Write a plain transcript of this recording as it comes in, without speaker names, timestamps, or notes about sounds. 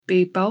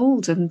be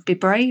bold and be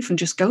brave and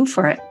just go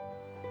for it.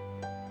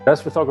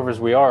 As photographers,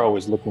 we are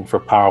always looking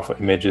for powerful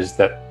images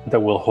that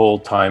will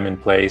hold time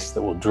and place,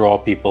 that will draw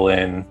people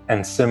in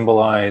and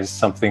symbolize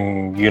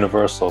something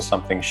universal,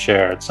 something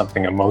shared,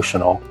 something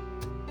emotional.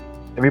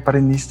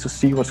 Everybody needs to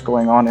see what's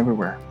going on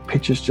everywhere.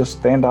 Pictures just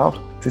stand out.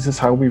 This is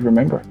how we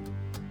remember.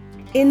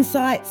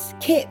 Insights,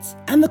 kits,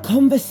 and the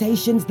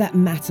conversations that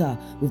matter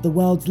with the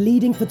world's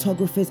leading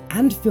photographers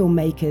and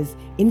filmmakers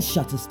in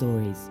Shutter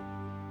Stories.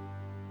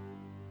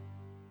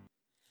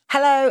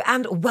 Hello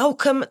and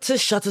welcome to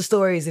Shutter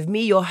Stories with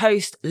me, your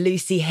host,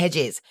 Lucy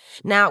Hedges.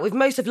 Now, with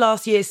most of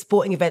last year's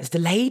sporting events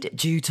delayed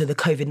due to the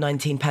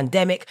COVID-19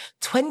 pandemic,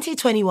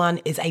 2021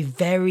 is a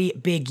very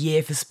big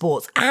year for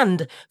sports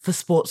and for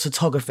sports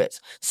photographers.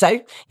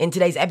 So, in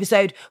today's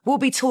episode, we'll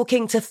be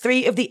talking to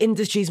three of the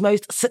industry's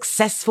most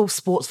successful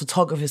sports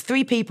photographers,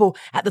 three people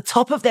at the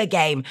top of their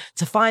game,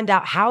 to find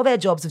out how their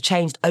jobs have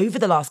changed over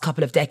the last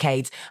couple of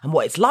decades and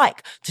what it's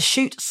like to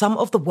shoot some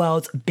of the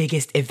world's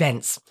biggest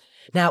events.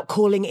 Now,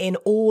 calling in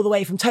all the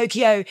way from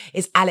Tokyo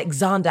is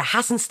Alexander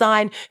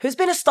Hassenstein, who's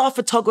been a staff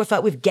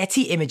photographer with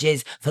Getty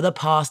Images for the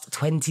past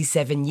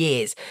 27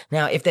 years.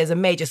 Now, if there's a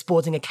major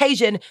sporting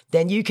occasion,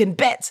 then you can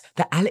bet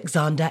that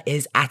Alexander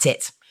is at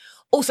it.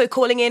 Also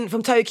calling in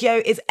from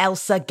Tokyo is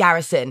Elsa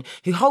Garrison,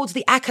 who holds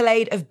the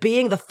accolade of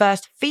being the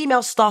first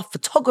female staff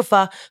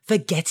photographer for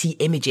Getty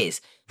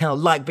Images. Now,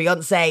 like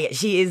Beyonce,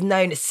 she is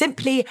known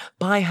simply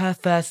by her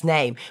first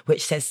name,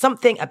 which says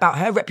something about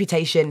her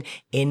reputation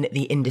in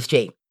the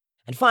industry.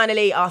 And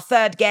finally, our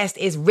third guest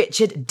is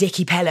Richard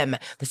Dickie Pelham,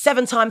 the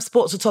 7-time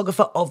Sports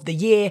Photographer of the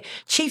Year,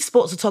 Chief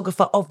Sports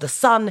Photographer of The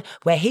Sun,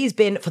 where he's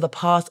been for the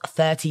past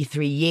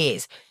 33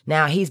 years.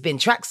 Now, he's been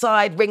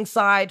trackside,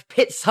 ringside,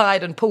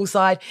 pitside and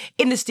poolside,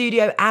 in the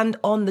studio and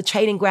on the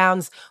training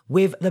grounds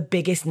with the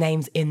biggest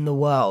names in the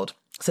world.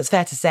 So it's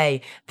fair to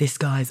say this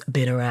guy's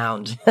been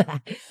around.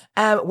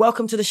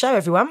 Welcome to the show,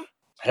 everyone.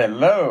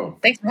 Hello.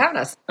 Thanks for having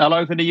us.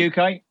 Hello from the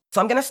UK. So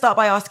I'm going to start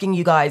by asking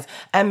you guys,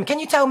 can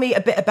you tell me a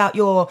bit about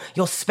your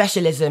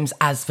specialisms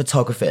as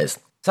photographers?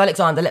 So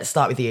Alexander, let's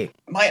start with you.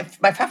 My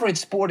favorite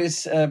sport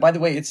is, by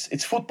the way,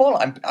 it's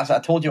football. As I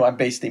told you, I'm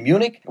based in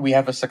Munich. We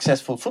have a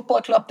successful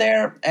football club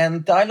there,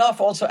 and I love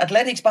also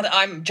athletics. But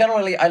I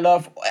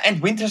love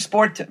and winter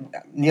sport,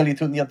 near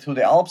to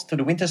the Alps, to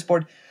the winter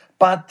sport.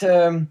 But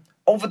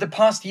over the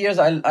past years,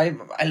 I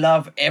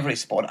love every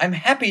sport. I'm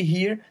happy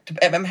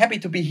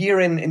to be here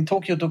in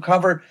Tokyo to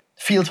cover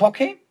field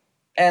hockey.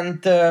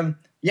 And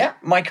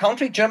my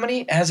country,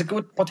 Germany, has a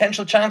good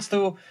potential chance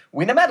to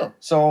win a medal.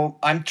 So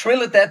I'm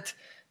thrilled that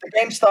the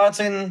game starts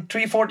in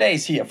 3-4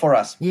 days here for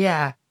us.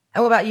 Yeah.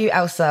 And what about you,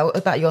 Elsa? What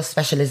about your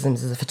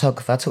specialisms as a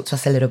photographer? Talk to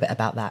us a little bit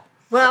about that.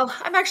 Well,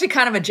 I'm actually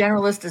kind of a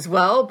generalist as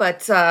well,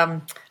 but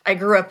I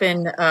grew up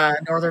in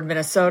northern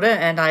Minnesota,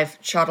 and I've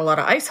shot a lot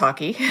of ice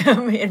hockey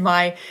in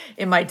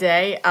my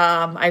day.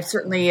 I've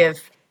certainly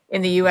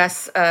in the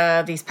U.S.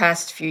 These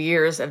past few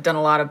years, I've done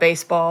a lot of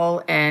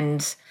baseball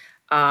and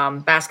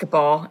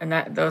basketball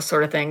and those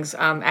sort of things.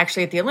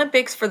 Actually, at the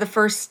Olympics for the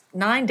first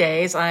 9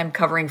 days, I'm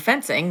covering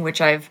fencing,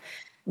 which I've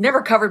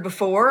never covered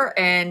before.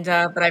 And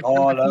but I've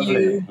done a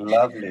few.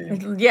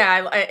 Lovely.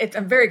 Yeah,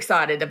 I'm very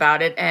excited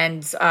about it,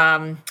 and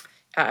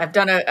I've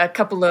done a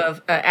couple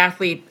of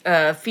athlete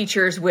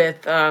features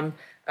with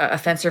a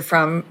fencer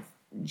from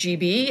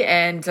GB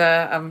and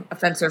a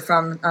fencer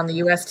from on the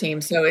U.S. team.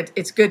 So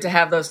it's good to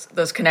have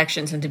those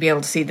connections and to be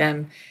able to see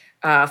them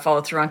follow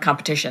through on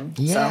competition.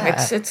 Yeah.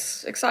 So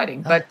it's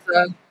exciting, but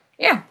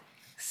yeah.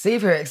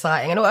 Super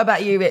exciting. And what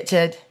about you,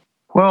 Richard?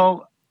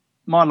 Well,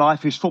 my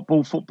life is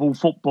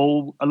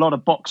football, a lot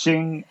of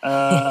boxing,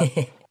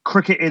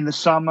 cricket in the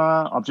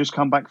summer. I've just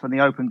come back from the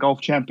Open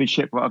Golf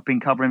Championship that I've been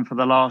covering for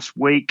the last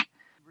week.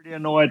 Really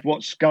annoyed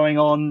what's going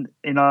on,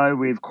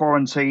 with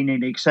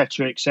quarantining,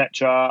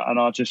 etc., and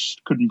I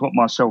just couldn't put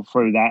myself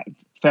through that.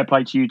 Fair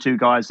play to you two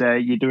guys there.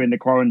 You're doing the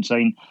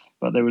quarantine.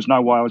 But there was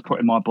no way I was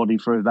putting my body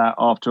through that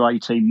after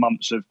 18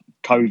 months of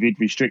COVID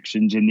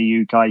restrictions in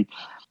the UK,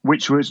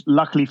 which was,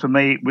 luckily for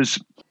me, it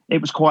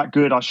was quite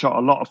good. I shot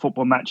a lot of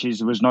football matches.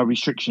 There was no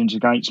restrictions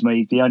against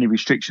me. The only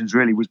restrictions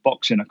really was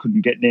boxing. I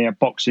couldn't get near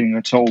boxing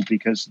at all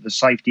because of the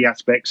safety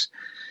aspects.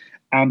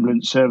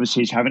 Ambulance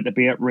services having to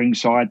be at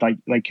ringside,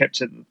 they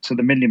kept it to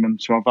the minimum.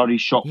 So I've only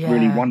shot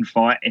really one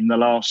fight in the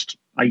last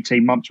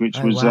 18 months, which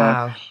was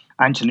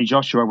Anthony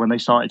Joshua, when they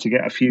started to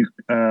get a few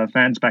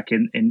fans back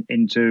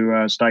into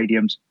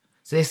stadiums.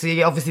 So this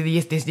past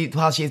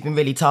year has been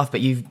really tough,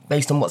 but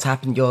based on what's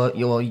happened,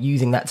 you're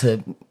using that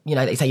to,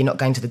 they say you're not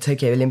going to the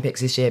Tokyo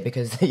Olympics this year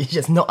because you're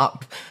just not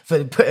up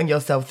for putting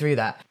yourself through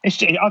that. I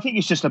think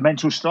it's just a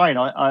mental strain.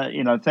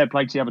 Fair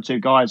play to the other two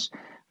guys.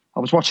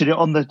 I was watching it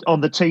on the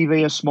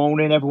TV this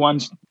morning.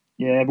 Everyone's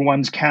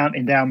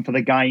counting down for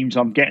the games.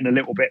 I'm getting a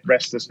little bit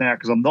restless now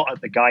because I'm not at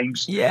the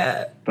games.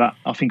 Yeah. But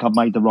I think I've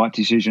made the right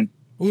decision.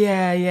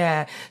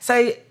 Yeah.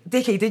 So,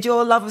 Dickie, did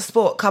your love of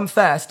sport come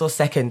first or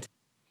second?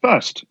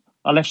 First.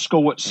 I left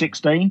school at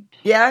 16.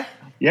 Yeah?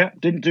 Yeah,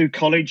 didn't do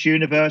college,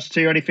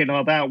 university or anything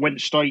like that. I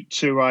went straight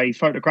to a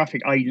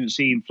photographic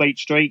agency in Fleet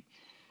Street.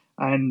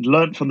 and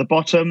learnt from the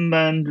bottom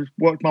and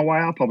worked my way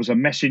up. I was a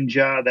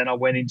messenger. Then I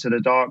went into the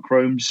dark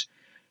rooms,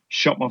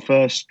 shot my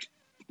first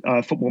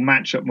football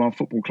match at my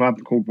football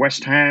club called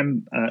West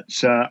Ham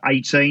at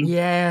 18.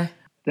 Yeah.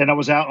 Then I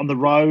was out on the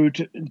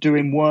road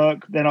doing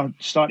work. Then I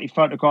started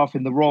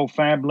photographing the royal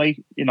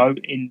family,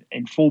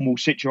 in formal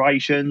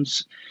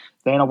situations.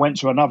 Then I went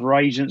to another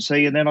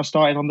agency, and then I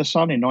started on The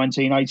Sun in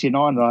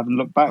 1989, and I haven't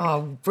looked back.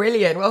 Oh,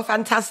 brilliant. Well,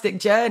 fantastic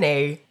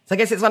journey. So I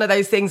guess it's one of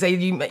those things that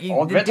you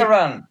Old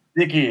veteran,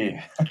 Dickie.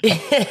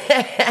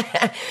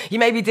 you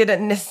maybe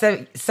didn't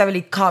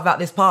necessarily carve out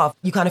this path.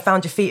 You kind of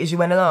found your feet as you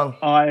went along.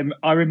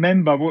 I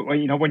remember,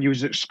 when you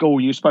was at school,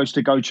 you were supposed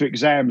to go to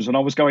exams, and I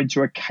was going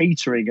to a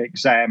catering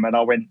exam, and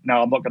I went,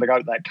 no, I'm not going to go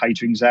to that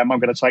catering exam. I'm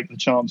going to take the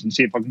chance and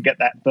see if I can get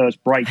that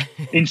first break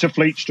into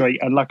Fleet Street,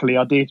 and luckily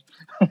I did.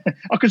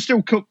 I can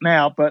still cook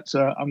now, but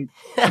I'm.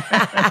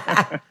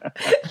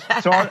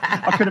 So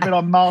I could have been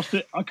on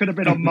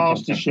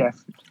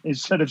MasterChef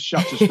instead of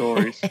Shutter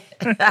Stories.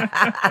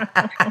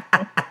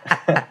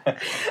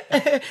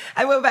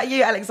 And what about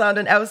you,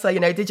 Alexander and Elsa?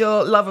 Did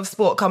your love of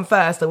sport come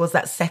first, or was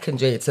that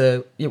secondary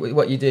to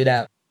what you do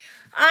now?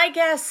 I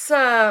guess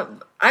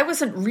I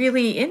wasn't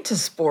really into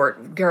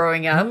sport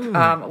growing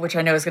up, which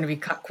I know is going to be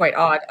quite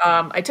odd.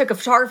 I took a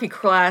photography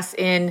class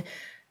in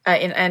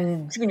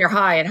junior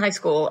high and high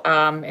school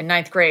in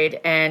ninth grade,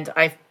 and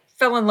I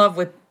fell in love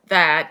with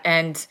that.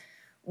 And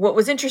what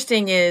was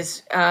interesting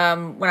is when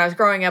I was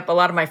growing up, a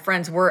lot of my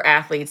friends were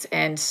athletes,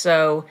 and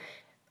so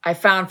I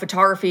found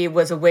photography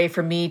was a way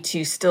for me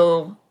to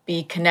still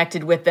be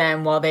connected with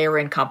them while they were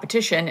in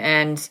competition.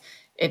 And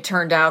it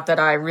turned out that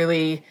I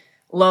really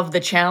love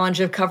the challenge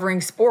of covering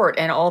sport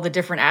and all the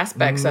different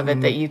aspects of it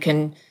that you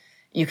can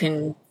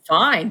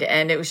find.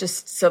 And it was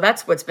just, so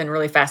that's what's been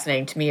really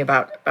fascinating to me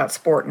about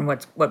sport and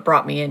what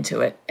brought me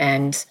into it.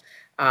 And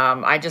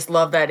I just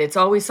love that it's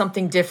always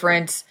something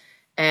different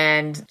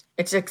and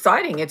it's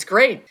exciting. It's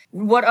great.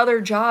 What other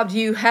job do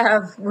you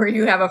have where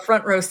you have a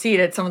front row seat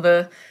at some of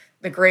the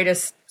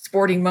greatest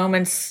sporting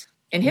moments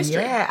in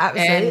history? Yeah,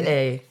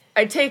 absolutely. And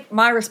I take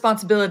my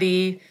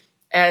responsibility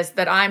as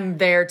that I'm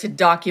there to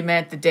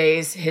document the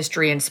day's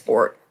history in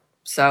sport.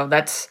 So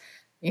that's,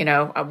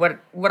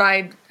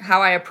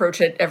 how I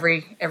approach it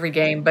every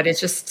game. But it's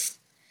just,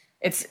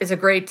 it's a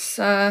great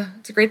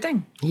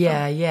thing.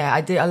 Yeah, yeah.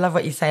 I love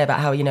what you say about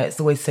how, it's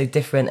always so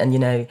different,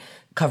 and,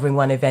 covering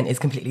one event is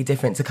completely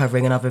different to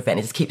covering another event.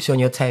 It just keeps you on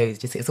your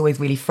toes. It's always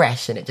really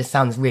fresh, and it just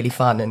sounds really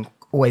fun and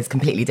always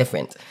completely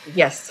different.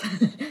 Yes.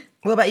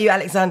 What about you,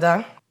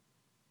 Alexander?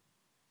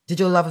 Did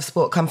your love of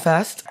sport come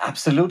first?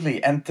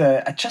 Absolutely, and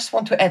I just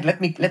want to add.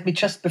 Let me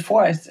just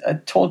before I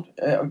tell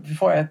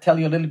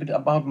you a little bit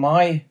about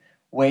my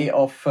way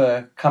of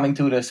coming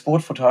to the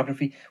sport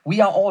photography.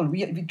 We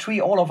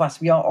all of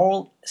us are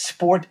all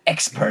sport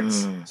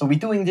experts. So we're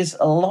doing this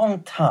a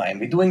long time.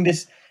 We're doing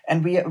this,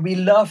 and we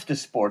love the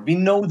sport. We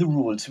know the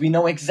rules. We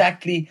know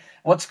exactly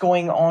what's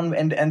going on,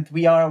 and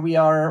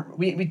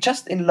we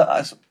just in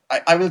love.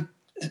 I will.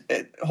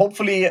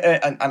 Hopefully,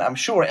 and I'm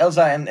sure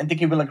Elsa and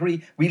Dickie will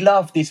agree, we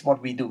love this,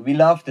 what we do. We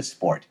love the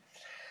sport.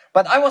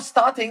 But I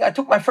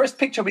took my first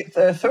picture with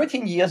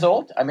 13 years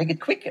old. I make it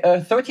quick,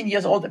 13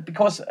 years old,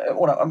 because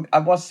I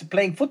was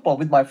playing football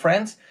with my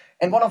friends,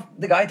 and one of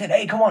the guys said,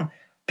 hey, come on,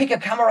 pick a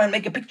camera and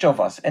make a picture of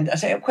us. And I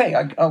say, okay,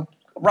 I'll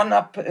run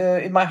up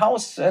in my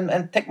house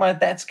and take my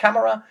dad's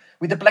camera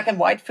with a black and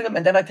white film,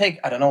 and then I take,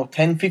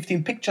 10,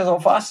 15 pictures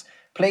of us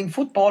playing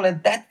football,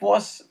 and that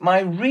was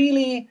my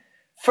really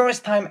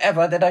first time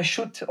ever that I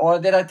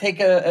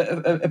take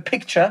a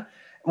picture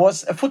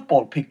was a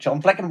football picture on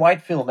black and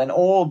white film, and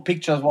all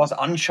pictures was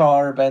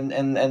unsharp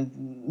and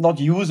not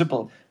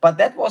usable. But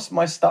that was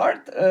my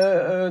start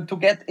to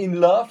get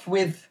in love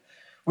with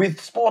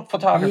sport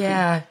photography.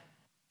 Yeah.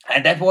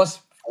 And that was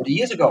 40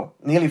 years ago,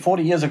 nearly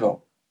 40 years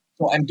ago.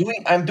 So I'm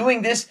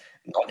doing this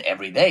not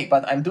every day,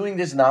 but I'm doing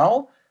this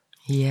now.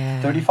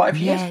 Yeah. 35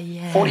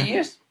 years, 40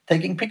 years,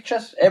 taking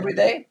pictures every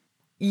day.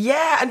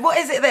 Yeah, and what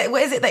is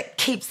it that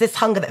keeps this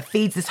hunger, that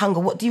feeds this hunger?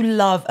 What do you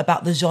love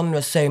about the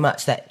genre so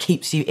much that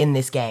keeps you in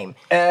this game?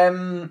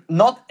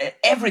 Not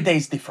every day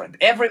is different.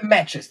 Every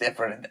match is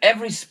different.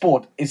 Every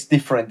sport is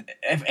different.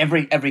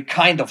 Every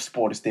kind of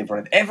sport is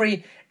different.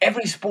 Every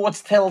sport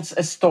tells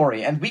a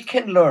story, and we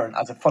can learn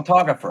as a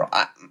photographer.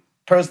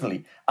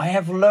 Personally, I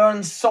have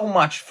learned so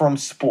much from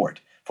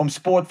sport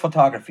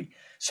photography.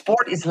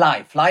 Sport is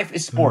life. Life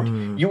is sport.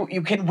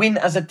 You can win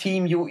as a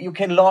team. You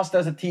can lose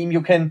as a team.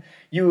 You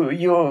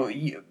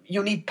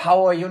need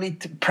power. You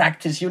need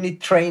practice. You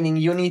need training.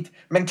 You need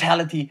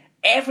mentality.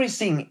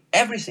 Everything.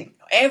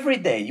 Every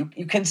day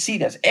you can see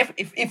this.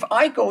 If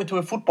I go to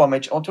a football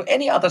match or to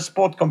any other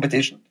sport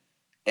competition,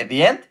 at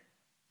the end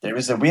there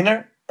is a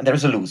winner and there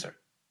is a loser.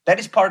 That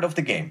is part of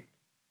the game.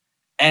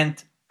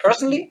 And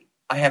personally,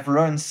 I have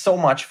learned so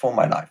much for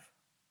my life,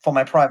 for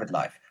my private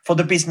life, for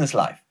the business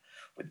life,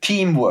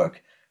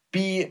 teamwork.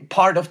 Be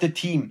part of the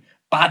team,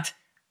 but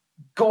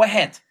go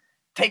ahead,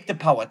 take the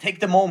power, take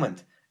the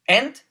moment,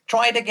 and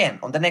try it again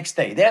on the next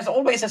day. There's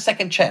always a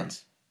second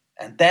chance,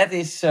 and that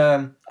is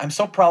I'm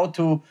so proud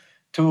to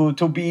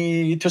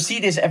to see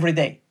this every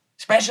day,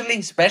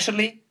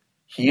 especially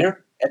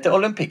here at the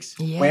Olympics,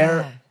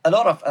 where a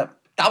lot of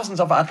thousands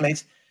of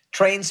athletes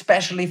train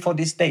specially for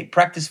this day,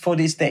 practice for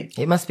this day.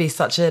 It must be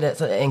such an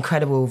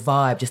incredible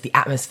vibe, just the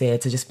atmosphere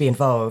to just be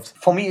involved.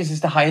 For me, this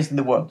is the highest in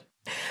the world.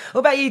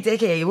 What about you,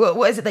 Dickie?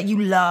 What is it that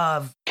you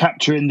love?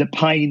 Capturing the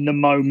pain, the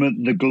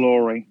moment, the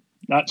glory.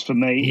 That's for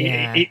me.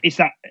 Yeah.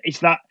 It's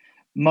that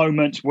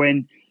moment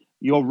when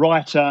your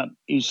writer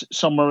is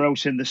somewhere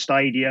else in the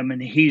stadium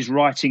and he's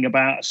writing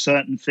about a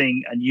certain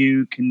thing, and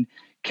you can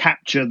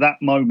capture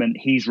that moment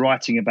he's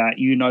writing about.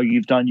 You know,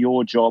 you've done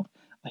your job,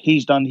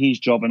 he's done his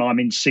job, and I'm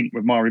in sync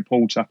with my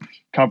reporter,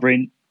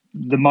 covering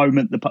the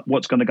moment,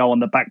 what's going to go on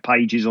the back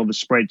pages or the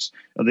spreads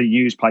of the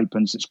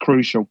newspapers. It's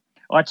crucial.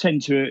 I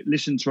tend to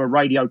listen to a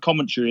radio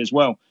commentary as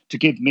well to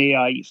give me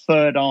a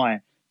third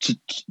eye, to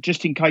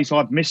just in case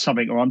I've missed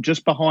something or I'm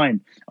just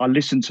behind. I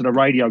listen to the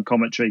radio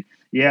commentary.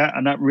 Yeah,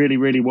 and that really,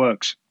 really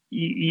works.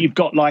 You've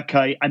got like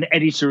an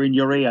editor in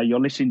your ear. You're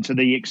listening to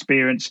the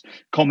experienced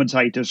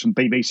commentators from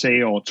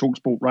BBC or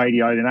TalkSport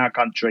Radio in our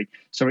country.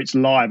 So it's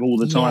live all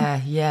the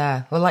time.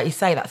 Yeah. Well, like you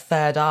say, that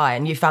third eye,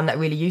 and you found that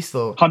really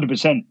useful.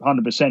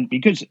 100%.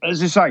 Because,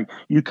 as I say,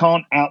 you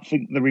can't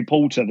outthink the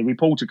reporter. The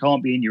reporter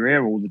can't be in your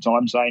ear all the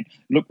time saying,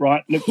 look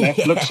right, look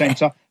left, look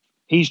centre.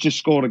 He's just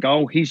scored a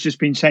goal. He's just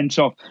been sent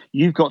off.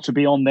 You've got to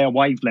be on their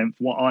wavelength,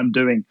 what I'm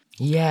doing.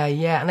 Yeah.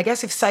 And I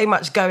guess with so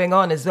much going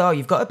on as well,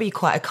 you've got to be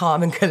quite a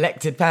calm and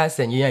collected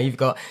person. You know, you've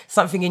got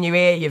something in your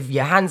ear,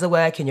 your hands are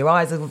working, your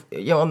eyes are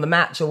on the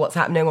match or what's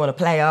happening on a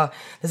player.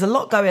 There's a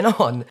lot going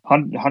on.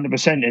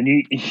 100%.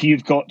 And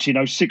you've got,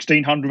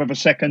 1/1600 of a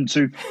second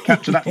to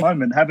capture that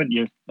moment, haven't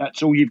you?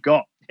 That's all you've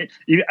got.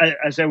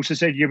 As Elsa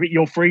said,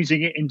 you're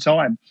freezing it in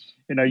time.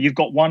 You've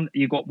got one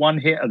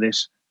hit of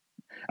this.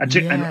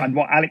 And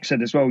what Alex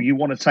said as well, you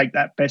want to take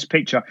that best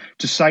picture,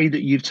 to say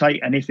that you've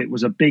taken, if it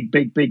was a big,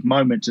 big, big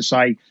moment, to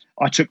say,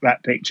 I took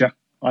that picture,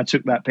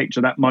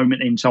 that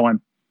moment in time.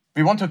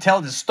 We want to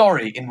tell the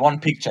story in one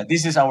picture.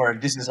 This is our.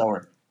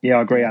 Yeah,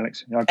 I agree,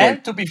 Alex. I agree.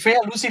 And to be fair,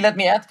 Lucy, let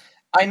me add,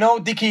 I know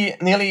Dickie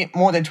nearly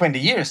more than 20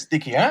 years.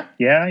 Dickie, huh?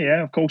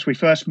 Yeah, of course. We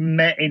first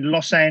met in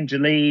Los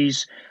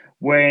Angeles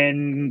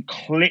when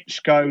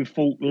Klitschko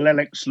fought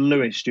Lennox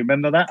Lewis. Do you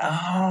remember that?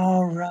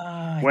 Oh,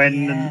 right.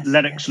 When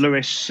Lennox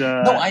Lewis...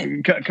 not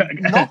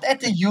at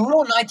the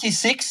Euro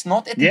 96,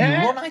 Euro 96.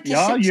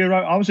 Yeah,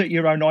 I was at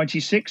Euro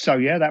 96, so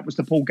yeah, that was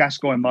the Paul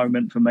Gascoigne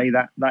moment for me,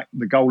 that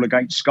the goal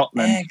against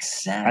Scotland.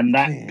 Exactly. And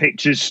that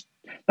picture's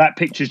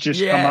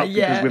just come up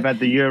because we've had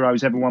the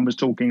Euros. Everyone was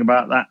talking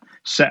about that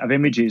set of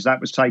images.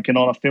 That was taken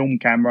on a film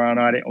camera, and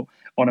I had it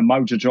on a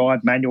motor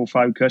drive, manual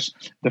focus,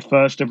 the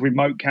first of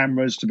remote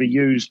cameras to be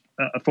used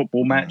at a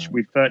football match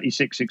with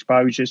 36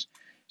 exposures.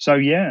 So,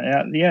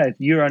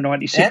 Euro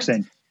 96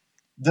 and then.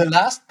 The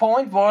last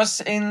point was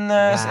in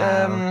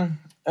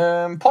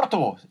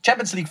Porto,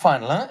 Champions League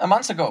final, a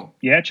month ago.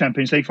 Yeah,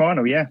 Champions League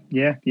final, yeah.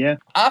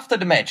 After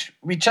the match,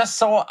 we just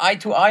saw eye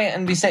to eye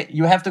and we say,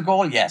 you have the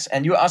goal? Yes.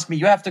 And you ask me,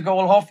 you have the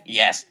goal, Hoff?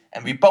 Yes.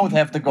 And we both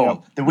have the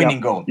goal, the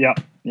winning goal. Yeah.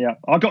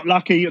 I got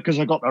lucky because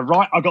I got the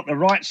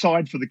right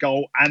side for the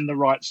goal and the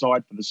right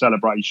side for the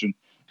celebration.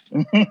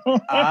 Me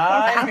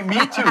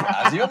too,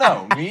 as you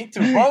know. Me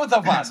too. Both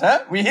of us,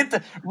 huh? We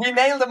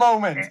nailed the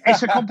moment.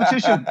 It's a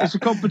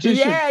competition.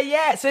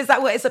 Yeah. So is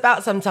that what it's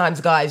about sometimes,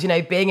 guys?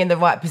 Being in the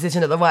right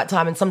position at the right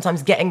time, and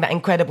sometimes getting that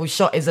incredible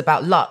shot is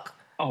about luck.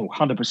 Oh,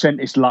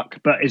 100% it's luck,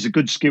 but it's a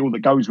good skill that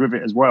goes with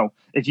it as well.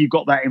 If you've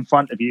got that in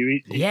front of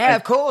you.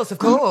 Of course.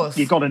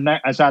 You've got to,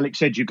 as Alex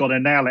said, you've got to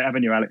nail it,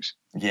 haven't you, Alex?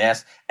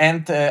 Yes.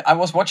 And I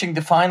was watching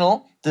the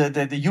final,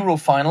 the Euro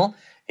final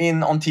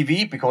on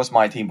TV because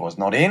my team was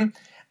not in.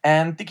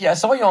 And Dickie, I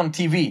saw you on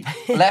TV,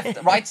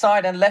 right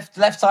side and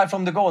left side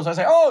from the goal. So I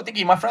say, oh,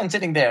 Dickie, my friend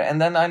sitting there. And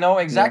then I know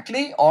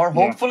exactly, or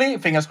hopefully,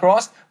 fingers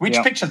crossed, which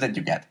picture did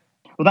you get?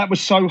 Well, that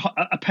was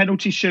a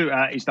penalty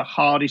shootout is the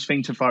hardest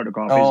thing to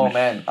photograph, isn't it? Oh,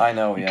 man, I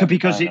know, yeah.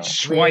 Because it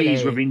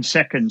sways within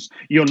seconds.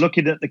 You're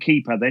looking at the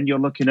keeper, then you're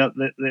looking at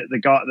the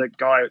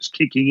guy that's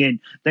kicking in,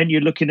 then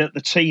you're looking at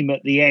the team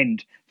at the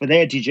end for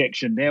their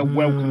dejection. They're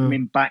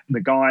welcoming back the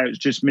guy who's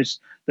just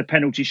missed the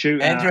penalty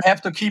shootout. And you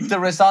have to keep the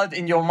result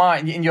in your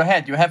mind, in your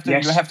head. You have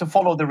to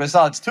follow the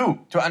results too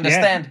to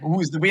understand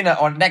who is the winner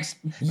or next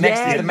is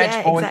the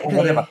match point or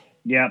whatever.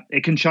 Yeah,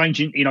 it can change.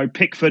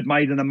 Pickford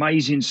made an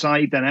amazing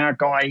save. Then our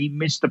guy, he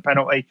missed the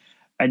penalty.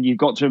 And you've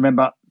got to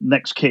remember,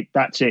 next kick,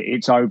 that's it.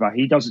 It's over.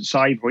 He doesn't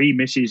save or he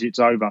misses, it's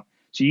over.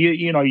 So,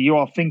 you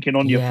are thinking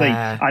on your feet.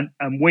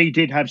 And we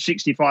did have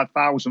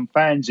 65,000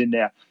 fans in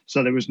there.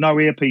 So there was no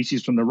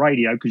earpieces from the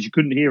radio because you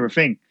couldn't hear a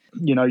thing.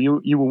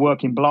 You were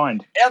working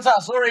blind. Elsa,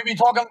 sorry, we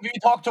talk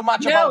too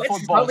much about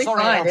football. Totally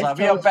sorry, fine. Elsa.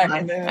 We are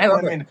back in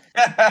 1 minute.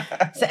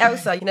 So,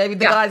 Elsa, the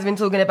guys have been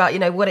talking about,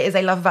 what it is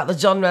they love about the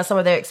genre, some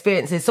of their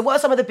experiences. So what are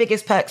some of the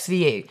biggest perks for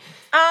you?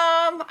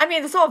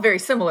 It's all very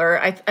similar.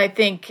 I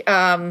think,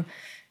 when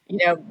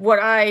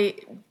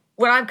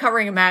I'm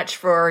covering a match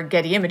for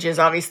Getty Images,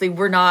 obviously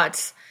we're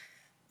not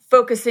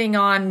focusing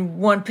on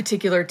one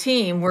particular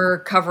team. We're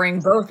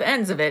covering both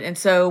ends of it. And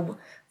so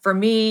for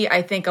me,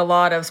 I think a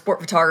lot of sport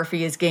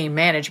photography is game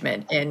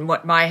management. And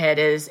what my head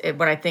is,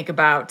 when I think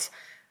about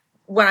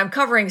when I'm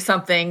covering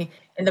something,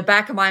 in the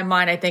back of my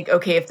mind, I think,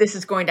 okay, if this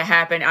is going to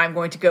happen, I'm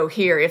going to go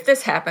here. If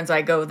this happens,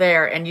 I go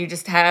there. And you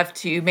just have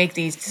to make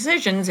these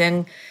decisions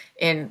in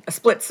a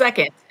split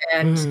second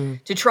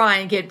and to try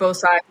and get both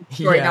sides of the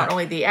story, not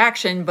only the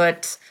action,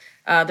 but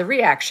the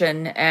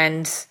reaction.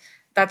 And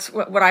that's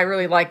what I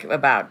really like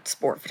about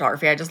sport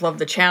photography. I just love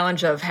the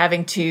challenge of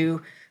having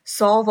to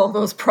solve all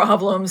those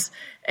problems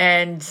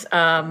and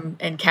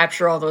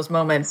capture all those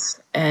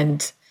moments.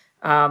 And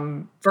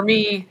for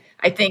me,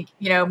 I think,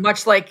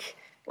 much like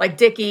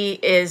Dickie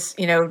is,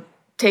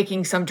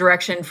 taking some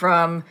direction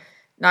from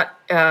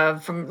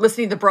from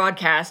listening to the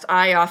broadcast.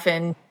 I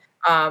often,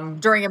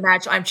 during a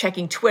match, I'm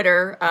checking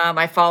Twitter.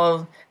 I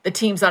follow the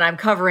teams that I'm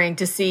covering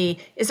to see,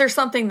 is there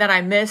something that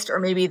I missed, or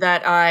maybe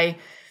that I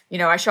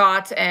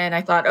shot and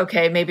I thought,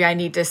 okay, maybe I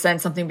need to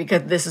send something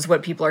because this is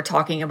what people are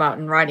talking about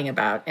and writing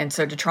about. And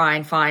so to try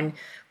and find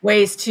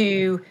ways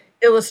to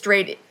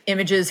illustrate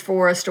images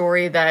for a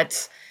story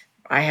that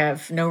I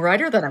have no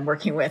writer that I'm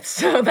working with.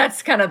 So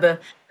that's kind of the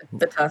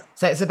tough.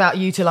 So it's about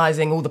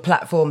utilizing all the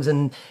platforms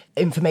and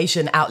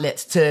information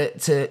outlets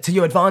to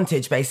your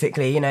advantage,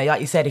 basically.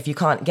 Like you said, if you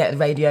can't get the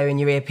radio in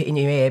your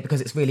ear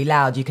because it's really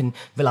loud, you can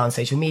rely on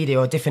social media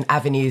or different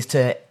avenues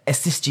to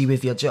assist you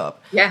with your job.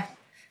 Yeah.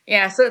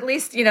 So at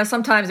least,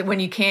 sometimes when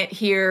you can't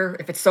hear,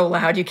 if it's so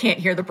loud, you can't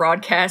hear the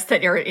broadcast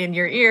that you're in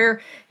your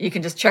ear, you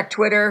can just check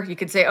Twitter. You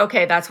can say,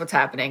 okay, that's what's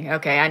happening.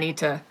 Okay, I need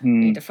to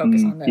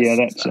focus on this. Yeah,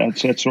 that's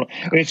right.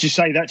 As you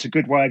say, that's a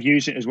good way of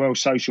using it as well,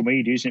 social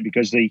media, isn't it?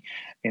 Because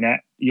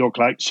your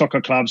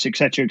soccer clubs, et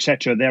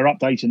cetera, they're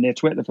updating their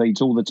Twitter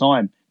feeds all the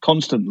time,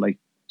 constantly.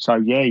 So,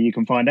 yeah, you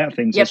can find out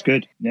things. Yep. That's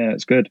good. Yeah,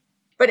 it's good.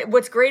 But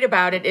what's great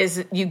about it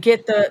is you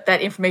get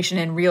that information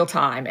in real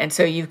time. And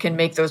so you can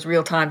make those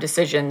real time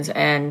decisions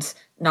and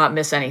not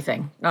miss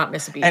anything, not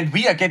miss a beat. And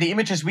we are getting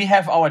images. We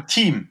have our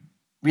team.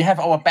 We have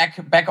our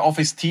back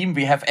office team.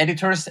 We have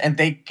editors, and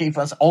they give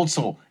us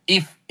also,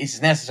 if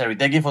it's necessary,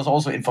 they give us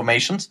also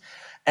informations.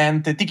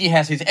 And Dickie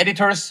has his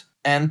editors,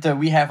 and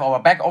we have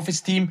our back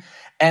office team.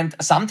 And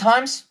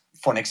sometimes,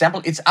 for an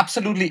example, it's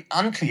absolutely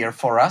unclear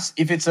for us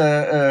if it's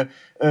a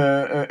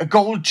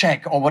goal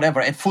check or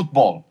whatever at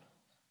football.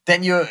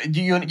 Then you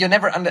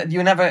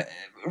never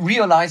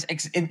realize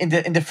in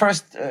the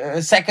first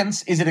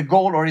seconds, is it a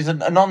goal or is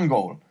it a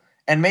non-goal?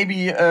 And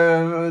maybe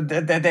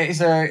there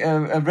is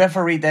a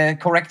referee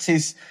that corrects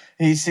his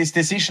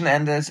decision,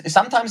 and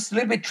sometimes it's a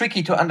little bit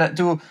tricky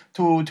to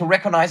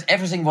recognize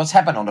everything what's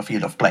happened on the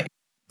field of play.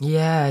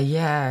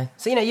 Yeah.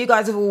 So you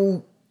guys have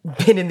all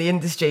been in the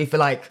industry for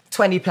like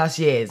 20 plus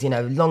years,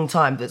 long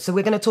time. So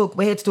we're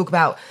here to talk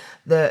about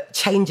the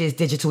changes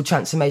digital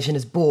transformation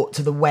has brought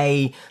to the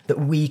way that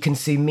we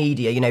consume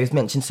media. We've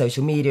mentioned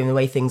social media and the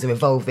way things are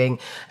evolving.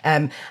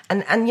 And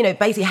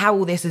basically how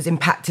all this has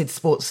impacted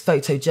sports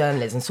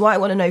photojournalism. So I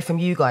want to know from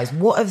you guys,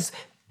 what has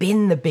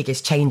been the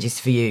biggest changes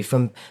for you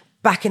from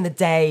back in the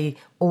day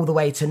all the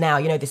way to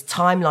now? This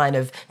timeline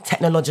of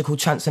technological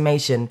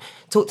transformation.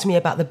 Talk to me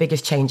about the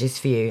biggest changes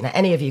for you. Now,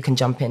 any of you can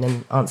jump in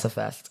and answer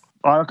first.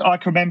 I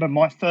can remember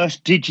my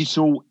first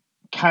digital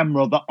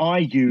camera that I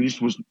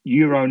used was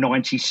Euro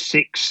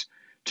 96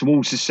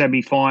 towards the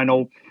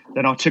semi-final.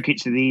 Then I took it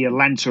to the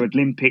Atlanta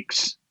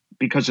Olympics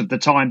because of the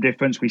time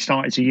difference. We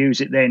started to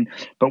use it then,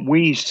 but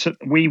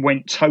we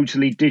went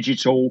totally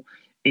digital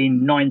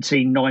in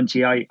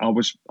 1998. I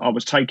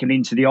was taken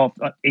into the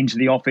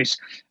office,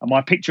 and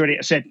my picture in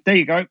it said, "There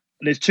you go.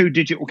 There's 2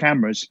 digital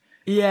cameras."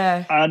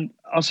 Yeah. And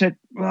I said,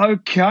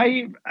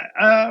 okay,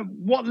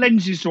 what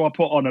lenses do I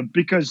put on them?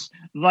 Because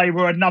they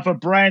were another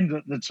brand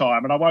at the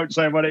time, and I won't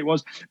say what it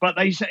was. But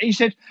he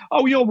said,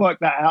 oh, you'll work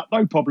that out,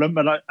 no problem.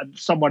 And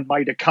someone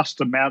made a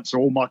custom mount so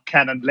all my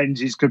Canon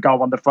lenses could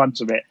go on the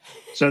front of it.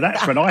 So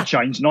that's when I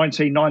changed,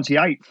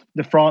 1998,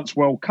 the France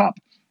World Cup.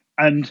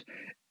 And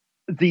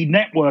the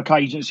network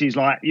agencies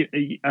like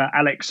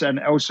Alex and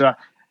Elsa,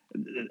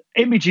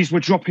 images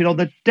were dropping on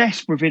the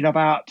desk within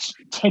about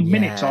 10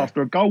 minutes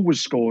after a goal was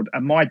scored,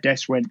 and my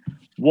desk went,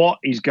 what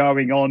is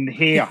going on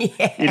here?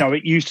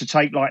 It used to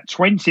take like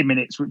 20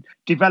 minutes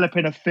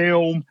developing a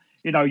film.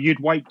 You'd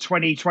wait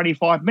 20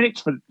 25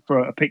 minutes for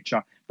a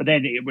picture, but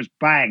then it was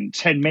bang,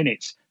 10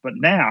 minutes. But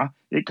now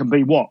it can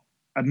be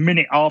a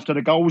minute after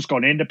the goal's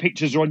gone in, the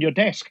pictures are on your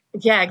desk.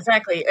 Yeah,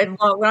 exactly. And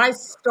when I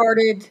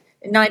started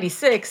in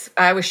 96,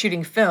 I was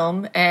shooting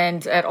film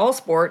and at All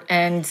Sport,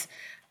 and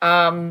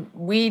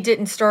we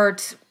didn't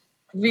start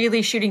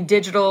really shooting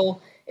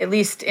digital, at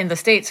least in the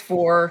States,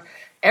 for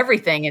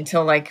everything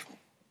until like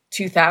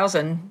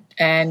 2000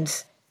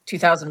 and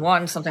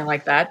 2001, something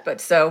like that.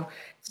 But so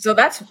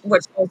that's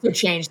what's also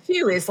changed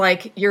too, is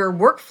like your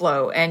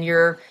workflow and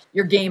your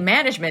game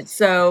management.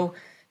 So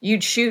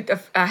you'd shoot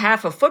a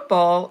half of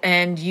football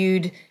and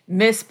you'd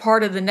miss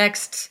part of the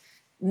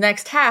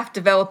next half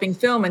developing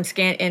film and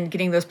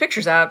getting those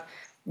pictures out.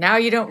 Now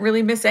you don't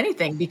really miss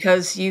anything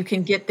because you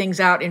can get things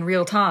out in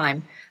real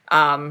time.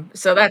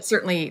 So that's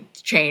certainly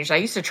changed. I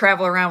used to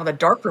travel around with a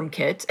darkroom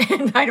kit,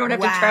 and I don't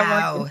have to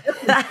travel.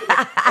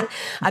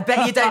 I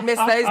bet you don't miss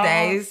those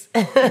days.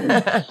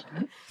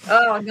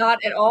 Oh,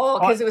 not at all,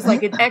 because it was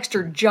like an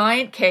extra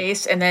giant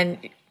case, and then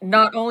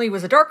not only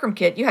was a darkroom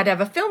kit, you had to have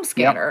a film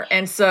scanner.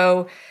 And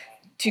so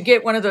to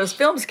get one of those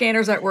film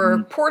scanners that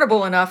were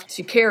portable enough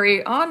to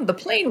carry on the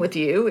plane with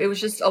you, it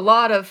was just a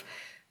lot of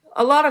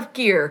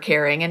gear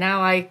carrying. And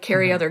now I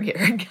carry other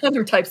gear,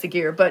 other types of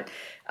gear. But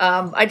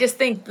I just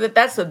think that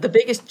that's the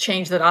biggest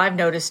change that I've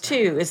noticed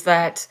too, is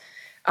that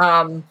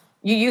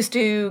you used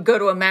to go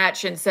to a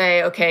match and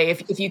say, okay,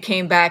 if you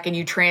came back and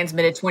you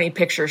transmitted 20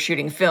 pictures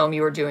shooting film,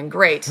 you were doing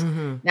great.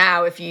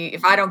 Now,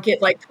 if I don't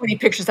get like 20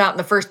 pictures out in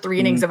the first 3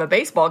 innings of a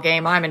baseball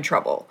game, I'm in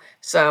trouble.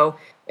 So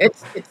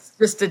it's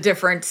just a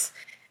different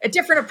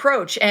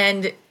approach.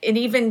 And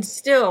even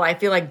still, I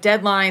feel like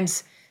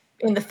deadlines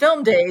in the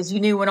film days,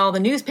 you knew when all the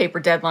newspaper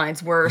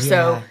deadlines were. Yeah.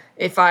 So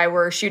if I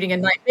were shooting a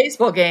night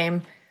baseball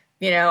game,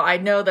 I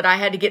know that I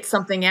had to get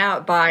something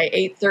out by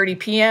 8:30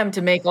 p.m.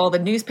 to make all the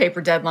newspaper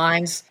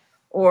deadlines,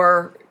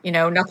 or,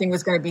 nothing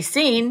was going to be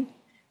seen.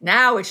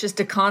 Now it's just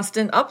a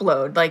constant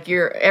upload. Like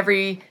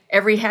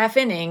every half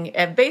inning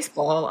at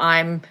baseball,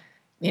 I'm,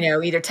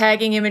 either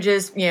tagging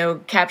images,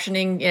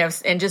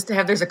 captioning, and just to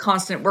have, there's a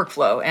constant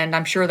workflow. And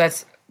I'm sure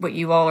that's what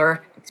you all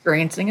are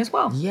experiencing as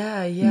well.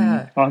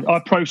 Yeah.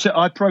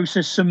 I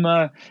process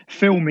some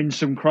film in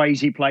some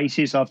crazy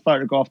places. I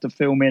photographed a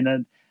film in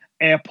an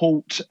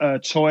airport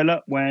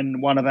toilet when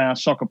one of our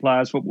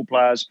football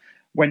players,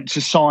 went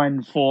to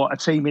sign for a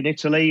team in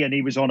Italy, and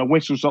he was on a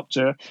whistle-stop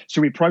tour.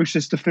 So we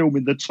processed the film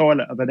in the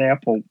toilet of an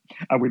airport,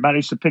 and we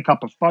managed to pick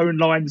up a phone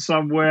line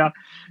somewhere.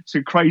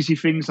 Some crazy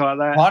things like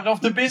that. Part of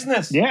the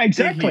business. Yeah,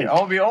 exactly.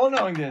 Oh, we all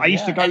know this. I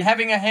used to go, and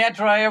having a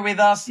hairdryer with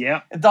us,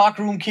 a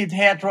darkroom kit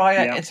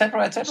hairdryer,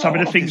 etc., etc. Some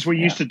of the things we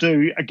used to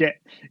do,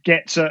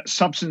 get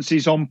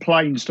substances on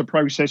planes to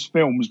process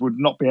films would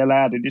not be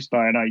allowed in this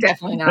day and age.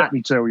 Definitely not. Let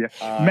me tell you,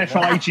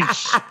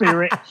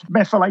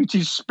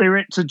 methylated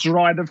spirit to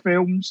dry the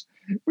films.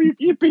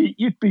 You'd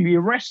be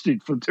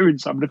arrested for doing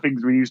some of the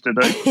things we used to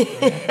do.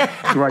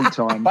 Great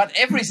time. But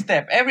every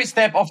step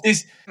of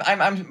this,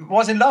 I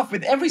was in love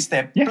with every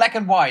step. Yeah. Black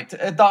and white,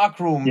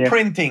 darkroom,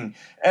 printing,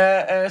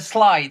 first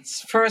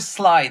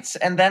slides,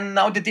 and then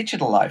now the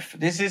digital life.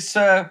 This is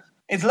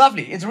it's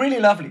lovely. It's really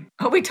lovely.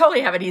 Oh, we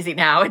totally have it easy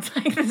now. It's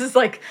like, this is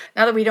like,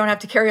 now that we don't have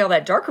to carry all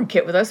that darkroom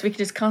kit with us, we can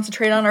just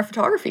concentrate on our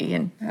photography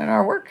and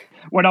our work.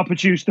 When I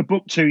produced the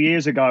book 2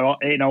 years ago,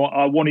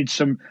 I wanted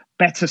some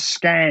better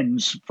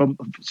scans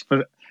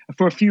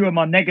for a few of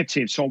my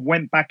negatives. So I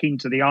went back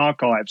into the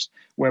archives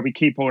where we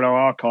keep all our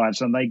archives,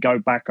 and they go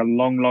back a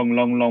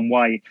long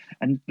way.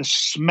 And the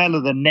smell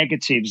of the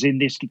negatives in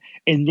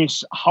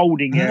this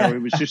holding area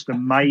was just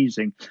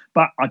amazing.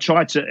 But I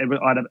tried I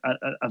had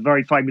a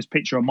very famous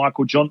picture of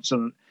Michael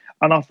Johnson,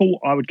 and I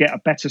thought I would get a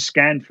better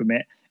scan from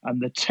it. And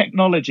the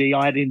technology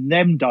I had in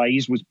them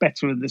days was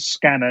better than the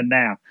scanner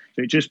now.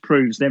 So it just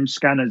proves them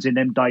scanners in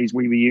them days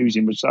we were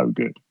using were so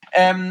good.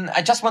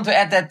 I just want to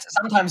add that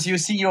sometimes you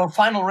see your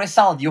final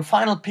result, your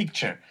final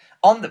picture,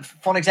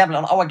 for example,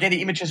 on our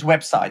Getty Images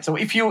website. So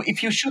if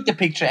you shoot the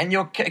picture and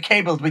you're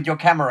cabled with your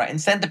camera and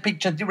send the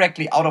picture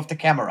directly out of the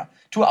camera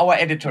to our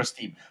editors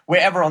team,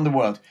 wherever on the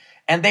world,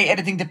 and they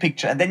editing the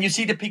picture, and then you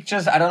see the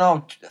pictures,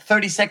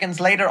 30 seconds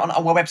later on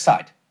our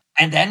website.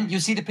 And then you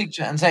see the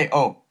picture and say,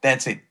 "Oh,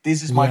 that's it.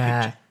 This is my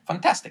picture."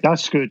 Fantastic.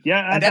 That's good.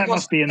 Yeah, and that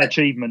must be an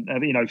achievement. A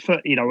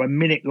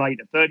minute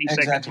later, 30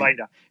 seconds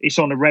later, it's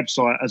on the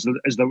website as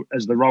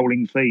the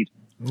rolling feed.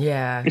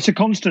 Yeah, it's a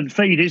constant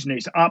feed, isn't it?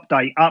 It's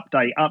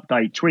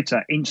update.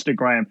 Twitter,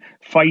 Instagram,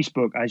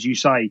 Facebook, as you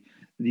say,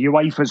 the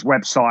UEFA's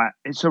website.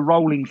 It's a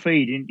rolling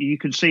feed, and you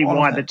can see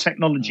why the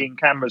technology in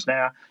cameras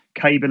now.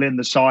 Cable in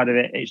the side of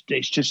it,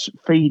 it's just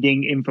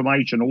feeding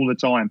information all the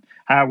time.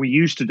 How we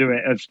used to do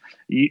it,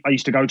 I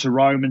used to go to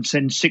Rome and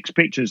send 6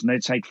 pictures, and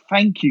they'd say,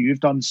 "Thank you,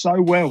 you've done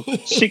so well."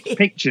 6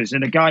 pictures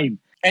in a game,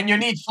 and you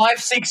need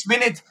 5-6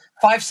 minutes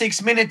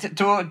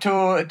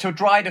to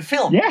dry the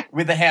film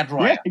with the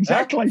hairdryer. Yeah,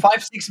 exactly.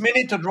 5-6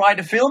 minutes to dry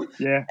the film.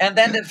 Yeah. And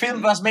then the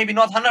film was maybe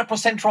not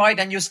 100% dried,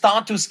 and you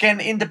start to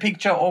scan in the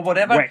picture or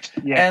whatever. Wet.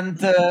 Yeah.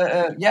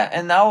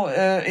 And now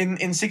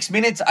in 6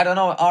 minutes, I don't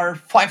know, are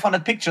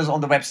 500 pictures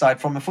on the website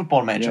from a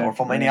football match or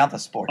from any other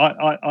sport.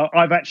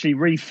 I've actually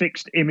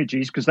refixed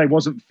images because they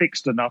wasn't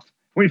fixed enough.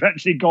 We've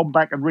actually gone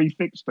back and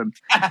refixed them.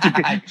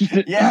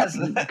 Yes.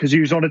 Because he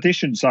was on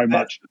Audition so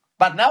much.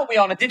 But now we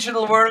are in a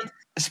digital world.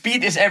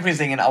 Speed is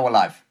everything in our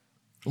life.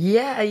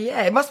 Yeah.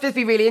 It must just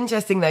be really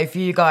interesting, though, for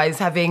you guys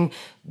having,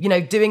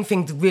 doing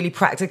things really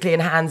practically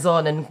and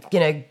hands-on and,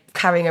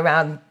 carrying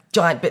around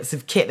giant bits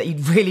of kit that you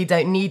really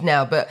don't need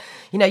now. But,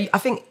 I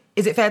think,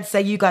 is it fair to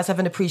say you guys have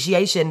an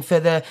appreciation for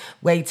the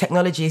way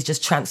technology has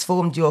just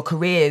transformed your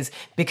careers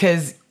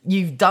because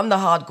you've done the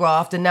hard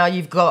graft and now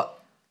you've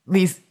got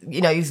these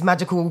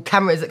magical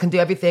cameras that can do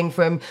everything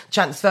from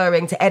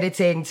transferring to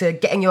editing to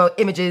getting your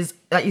images,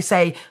 like you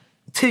say,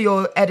 to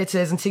your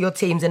editors and to your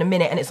teams in a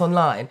minute, and it's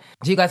online.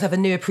 Do you guys have a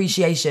new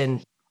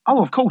appreciation?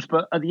 Oh, of course,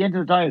 but at the end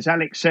of the day, as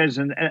Alex says,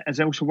 and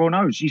as Elsa well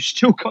knows, you've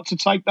still got to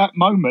take that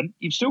moment.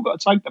 You've still got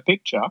to take the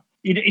picture.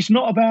 It's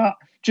not about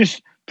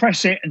just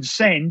press it and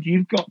send.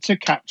 You've got to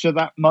capture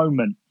that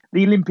moment.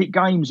 The Olympic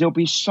Games, there'll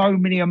be so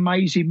many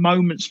amazing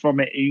moments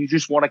from it. You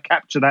just want to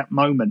capture that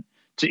moment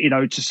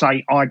to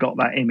say, I got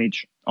that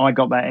image. I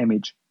got that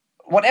image.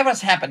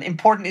 Whatever's happened,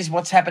 important is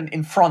what's happened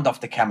in front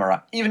of the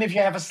camera. Even if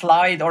you have a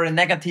slide or a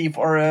negative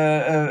or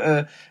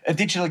a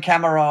digital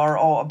camera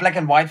or a black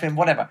and white film,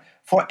 whatever.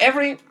 For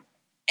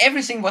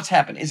everything what's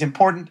happened is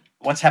important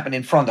what's happened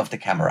in front of the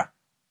camera.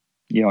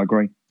 Yeah, I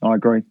agree.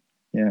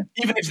 Yeah.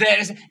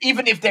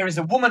 Even if there is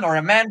a woman or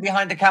a man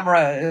behind the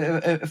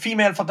camera, a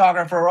female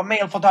photographer or a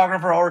male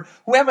photographer or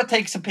whoever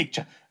takes a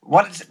picture,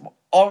 with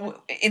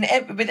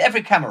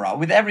every camera,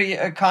 with every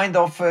kind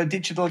of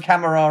digital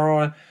camera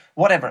or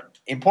whatever,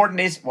 important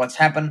is what's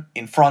happened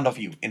in front of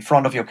you, in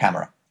front of your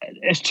camera.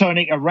 Let's turn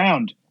it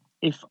around.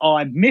 If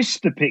I miss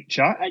the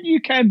picture, and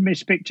you can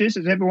miss pictures,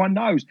 as everyone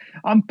knows,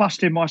 I'm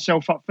busting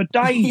myself up for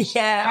days.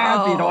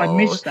 How did I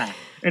miss that?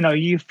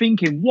 You're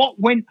thinking, what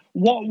went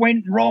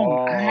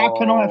wrong? How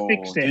can I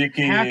fix it?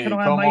 Dickie, How can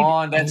I come make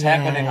on, that's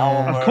happening in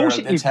our world. Of course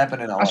it that's is.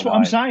 happening in our That's what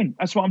I'm saying.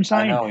 That's what I'm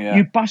saying. I know, yeah.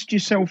 You bust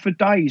yourself for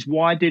days.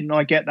 Why didn't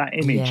I get that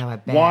image? Yeah, I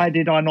bet. Why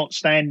did I not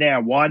stand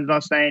there? Why did I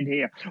stand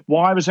here?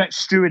 Why was that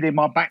steward in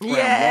my background?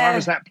 Yeah. Why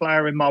was that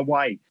player in my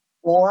way?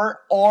 Or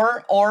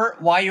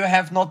why you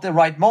have not the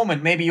right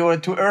moment. Maybe you're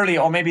too early,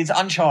 or maybe it's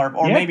unsharp,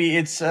 or maybe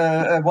it's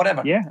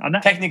whatever. Yeah, and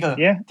that,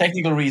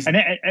 technical reason.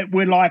 And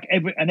we're like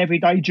an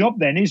everyday job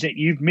then, is it?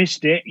 You've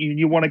missed it.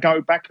 You want to go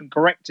back and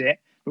correct it,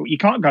 but you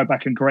can't go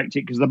back and correct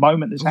it because the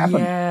moment has happened.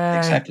 Yeah.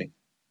 Exactly.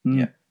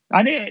 Yeah.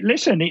 And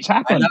it's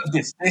happened. I love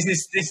this. This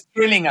is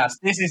thrilling us.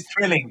 This is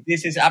thrilling.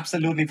 This is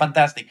absolutely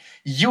fantastic.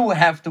 You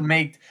have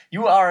to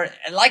you are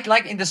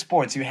like in the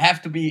sports, you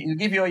have to you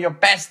give your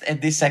best at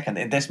this second,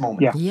 at this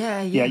moment.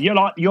 Yeah. You're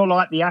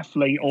like the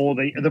athlete or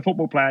the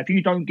football player. If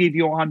you don't give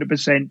your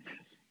 100%,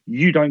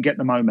 you don't get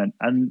the moment.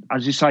 And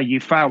as you say,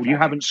 you failed. You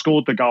haven't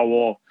scored the goal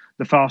or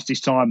the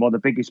fastest time or the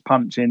biggest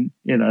punch in,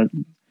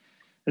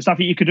 there's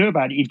nothing you can do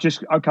about it. You've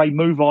just,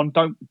 move on.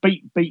 Don't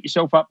beat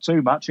yourself up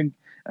too much and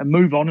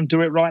move on and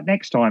do it right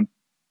next time.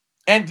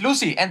 And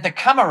Lucy, and the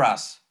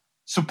cameras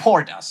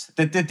support us.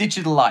 The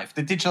digital life,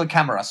 the digital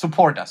cameras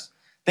support us.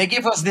 They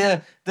give us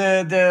the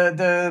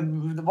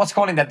what's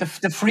calling that,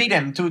 the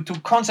freedom to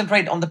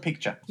concentrate on the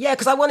picture. Yeah,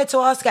 because I wanted to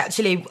ask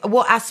actually,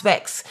 what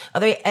aspects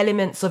are there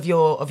elements of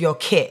your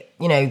kit?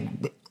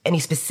 Any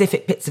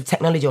specific bits of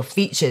technology or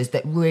features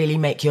that really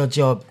make your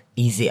job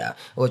easier,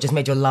 or just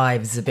made your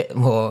lives a bit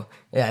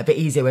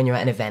easier when you're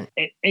at an event?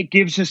 It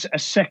gives us a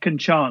second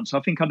chance. I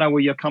think I know where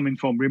you're coming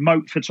from.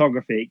 Remote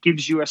photography, it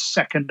gives you a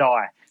second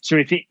eye. So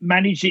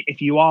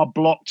if you are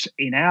blocked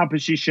in our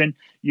position,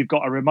 you've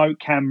got a remote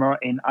camera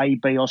in A,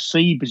 B or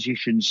C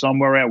position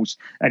somewhere else,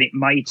 and it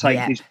may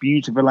take this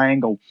beautiful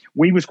angle.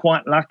 We was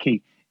quite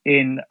lucky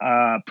in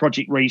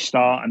Project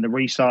Restart and the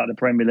restart of the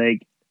Premier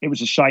League. It was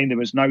a shame there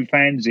was no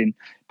fans in,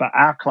 but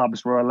our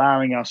clubs were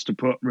allowing us to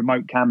put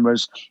remote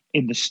cameras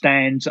in the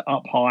stands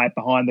up high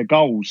behind the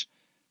goals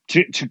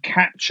to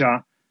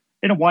capture,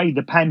 in a way,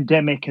 the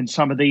pandemic and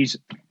some of these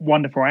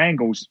wonderful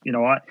angles.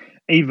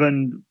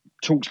 Even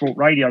TalkSport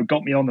Radio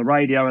got me on the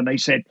radio and they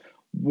said,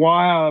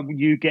 why are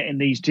you getting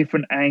these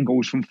different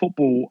angles from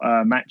football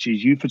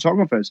matches, you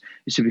photographers?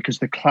 It's because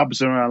the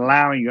clubs are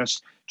allowing us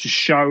to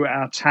show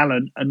our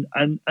talent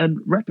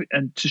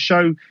and to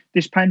show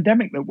this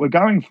pandemic that we're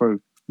going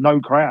through. No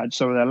crowd,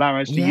 so they allow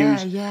us to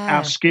use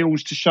our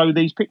skills to show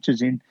these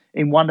pictures in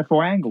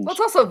wonderful angles. Well,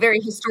 it's also a very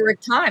historic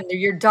time.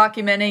 You're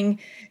documenting,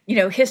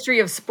 history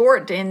of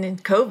sport in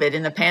COVID,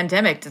 in the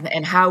pandemic,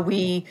 and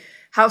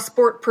how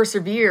sport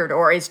persevered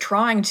or is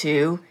trying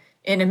to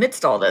in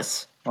amidst all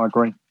this. I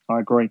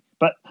agree.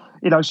 But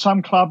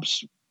some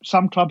clubs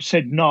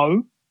said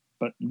no,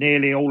 but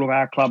nearly all of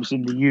our clubs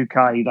in the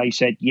UK, they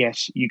said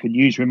yes, you can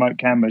use remote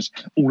cameras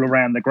all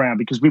around the ground,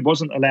 because we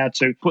wasn't allowed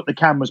to put the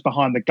cameras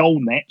behind the goal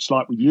nets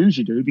like we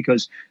usually do,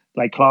 because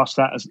they classed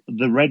that as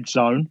the red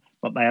zone,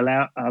 but they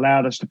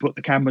allowed us to put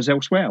the cameras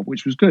elsewhere,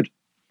 which was good,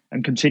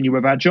 and continue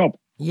with our job.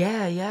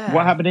 Yeah.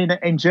 What happened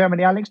in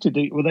Germany, Alex?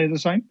 Were they the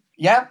same?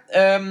 Yeah,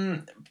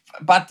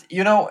 but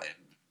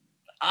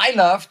I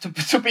love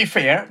to be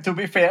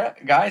fair,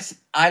 guys.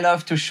 I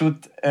love to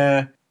shoot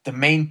the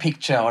main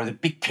picture or the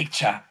big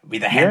picture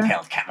with a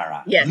handheld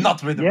camera,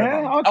 not with the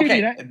remote. I'll give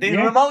you that. The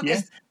remote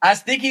is,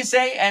 as Dickie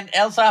say, and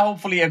Elsa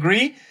hopefully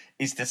agree,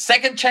 is the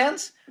second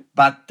chance.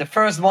 But the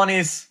first one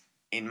is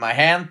in my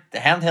hand, the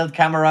handheld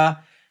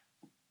camera.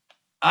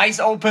 Eyes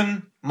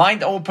open,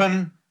 mind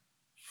open.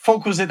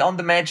 Focus it on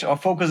the match or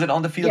focus it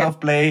on the field of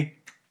play,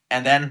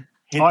 and then.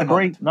 I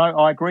agree. No,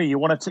 I agree. You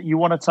want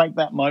to take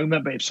that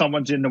moment, but if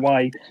someone's in the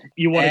way,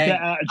 you want to get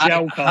out a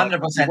jail card.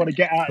 100%. You want to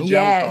get out a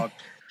jail card.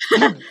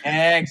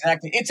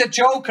 Exactly. It's a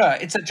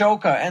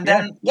joker, and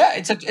then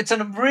it's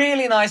a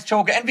really nice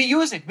joker, and we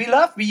use it. We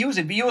use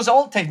it. We use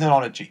all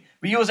technology.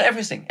 We use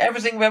everything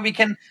where we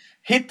can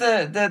hit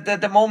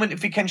the moment.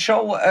 If we can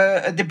show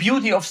the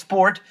beauty of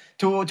sport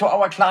to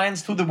our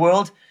clients, to the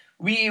world,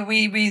 we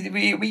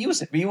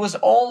use it. We use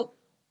all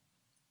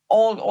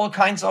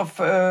kinds of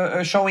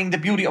showing the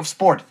beauty of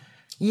sport.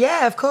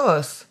 Yeah, of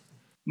course.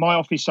 My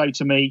office say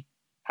to me,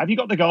 have you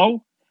got the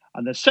goal?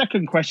 And the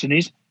second question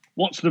is,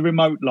 what's the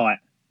remote like?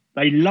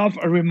 They love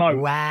a remote.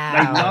 Wow.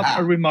 They love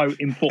a remote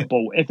in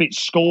football. If it's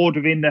scored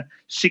within the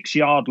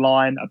 6-yard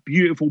line, a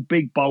beautiful,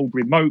 big, bold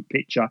remote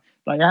picture,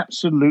 they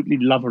absolutely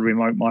love a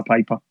remote, my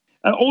paper.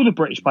 All the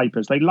British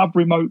papers, they love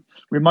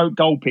remote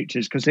goal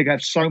pictures because they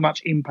have so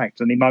much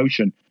impact and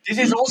emotion. This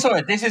is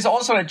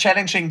also a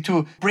challenging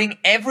to bring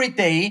every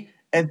day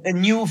a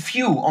new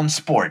view on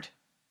sport.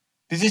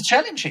 This is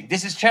challenging.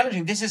 This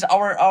is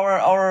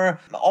our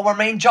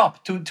main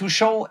job to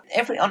show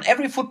on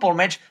every football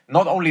match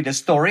not only the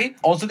story,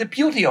 also the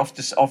beauty of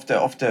the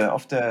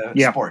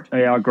sport.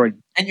 Yeah, I agree.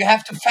 And you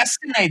have to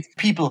fascinate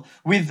people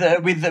with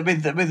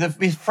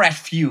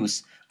fresh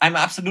views. I'm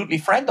absolutely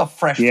friend of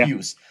fresh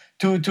views.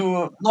 To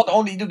not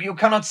only you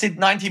cannot sit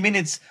 90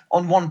 minutes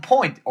on one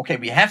point. Okay,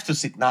 we have to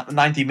sit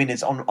 90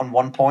 minutes on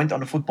one point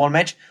on a football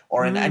match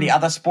or in any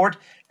other sport,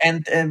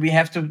 and we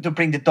have to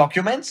bring the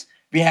documents.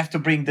 We have to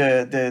bring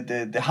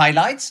the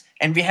highlights,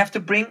 and we have to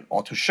bring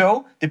or to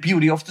show the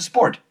beauty of the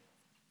sport,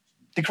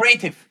 the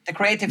creative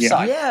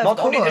side, not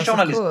only the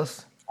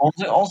journalism,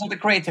 also the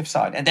creative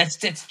side, and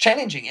that's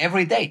challenging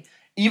every day.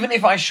 Even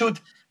if I should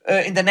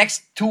in the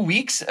next 2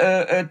 weeks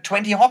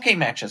 20 hockey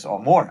matches or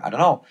more, I don't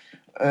know,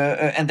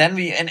 and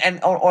then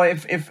or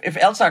if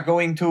Elsa are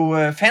going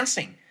to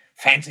fencing.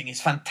 Fencing is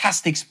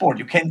fantastic sport.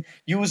 You can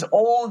use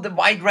all the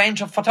wide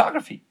range of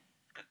photography.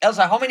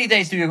 Elsa, how many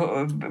days do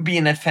you be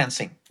in at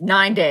fencing?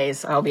 9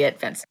 days I'll be at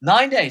fencing.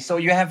 9 days. So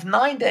you have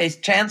 9 days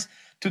chance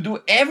to do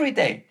every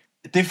day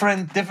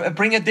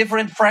bring a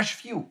different,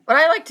 fresh view. What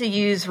I like to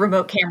use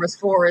remote cameras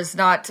for is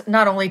not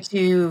only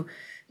to,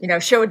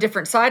 show a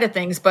different side of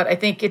things, but I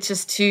think it's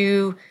just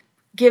to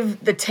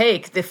give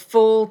the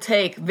full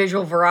take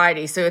visual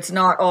variety. So it's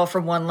not all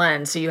from one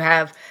lens. So you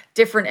have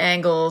different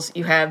angles,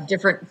 you have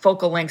different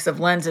focal lengths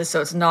of lenses.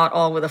 So it's not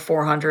all with a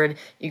 400.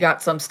 You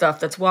got some stuff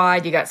that's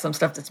wide, you got some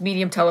stuff that's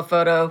medium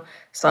telephoto,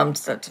 some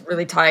that's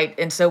really tight.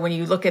 And so when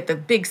you look at the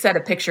big set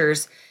of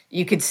pictures,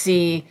 you could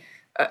see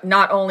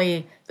not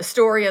only the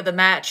story of the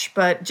match,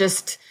 but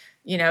just,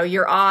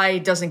 your eye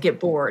doesn't get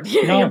bored.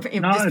 No,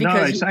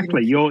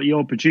 exactly.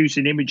 You're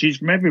producing images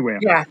from everywhere.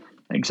 Yeah,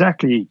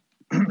 exactly.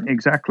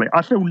 Exactly.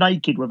 I feel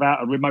naked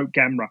without a remote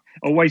camera.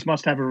 Always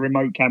must have a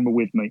remote camera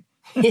with me.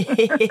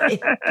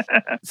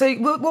 So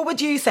what would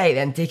you say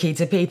then, Dickie,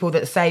 to people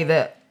that say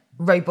that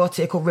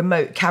robotic or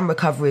remote camera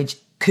coverage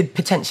could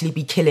potentially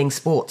be killing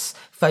sports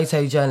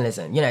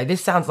photojournalism?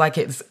 This sounds like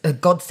it's a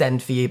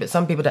godsend for you, but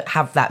some people don't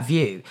have that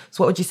view.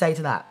 So what would you say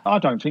to that? I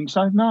don't think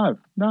so. No,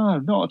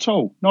 not at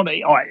all.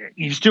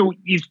 You still,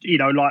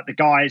 like the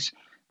guys,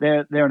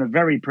 they're in a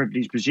very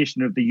privileged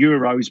position of the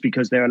Euros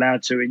because they're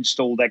allowed to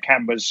install their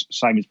cameras,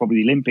 same as probably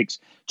the Olympics,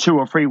 2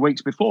 or 3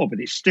 weeks before. But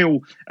it's still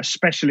a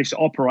specialist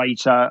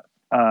operator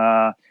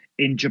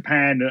in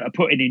Japan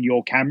putting in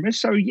your cameras.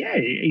 So, yeah,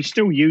 he's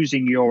still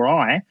using your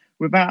eye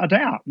without a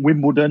doubt.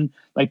 Wimbledon,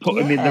 they put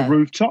them in the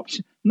rooftops.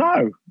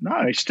 No,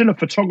 it's still a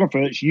photographer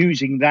that's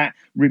using that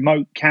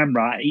remote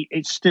camera.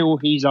 It's still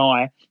his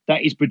eye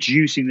that is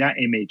producing that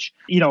image.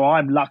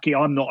 I'm lucky.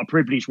 I'm not a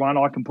privileged one.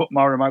 I can put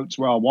my remotes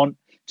where I want.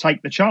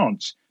 Take the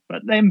chance.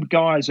 But them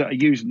guys that are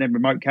using them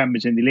remote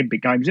cameras in the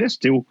Olympic Games, they're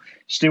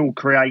still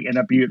creating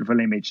a beautiful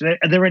image.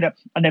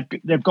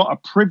 They've got a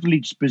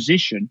privileged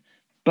position,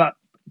 but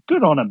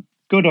good on them.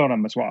 Good on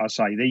them, is what I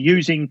say. They're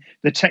using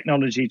the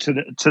technology to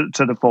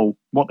the full,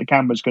 what the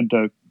cameras can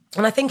do.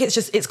 And I think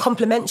it's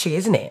complementary,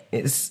 isn't it?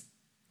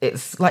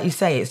 It's like you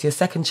say, it's your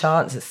second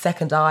chance, it's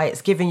second eye,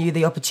 it's giving you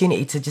the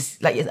opportunity to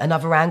just like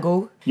another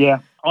angle. Yeah.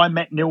 I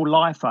met Neil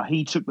Leifer.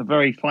 He took the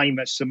very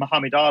famous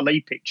Muhammad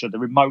Ali picture, the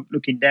remote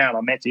looking down.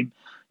 I met him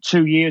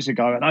 2 years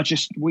ago, and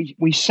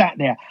we sat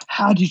there.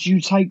 How did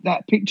you take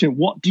that picture?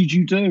 What did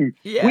you do?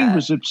 Yeah. We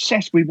was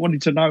obsessed. We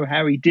wanted to know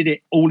how he did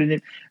it all in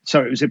it.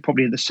 So it was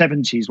probably in the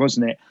 70s,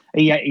 wasn't it?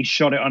 He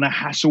shot it on a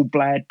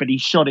Hasselblad, but he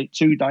shot it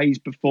 2 days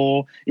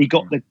before. He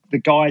got the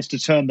guys to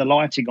turn the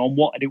lighting on,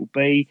 what it would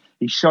be.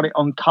 He shot it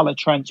on colour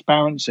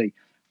transparency.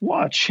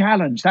 What a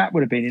challenge that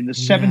would have been in the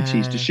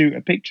 70s to shoot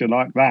a picture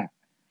like that.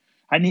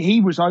 And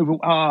he was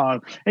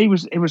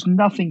it was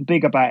nothing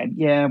big about it.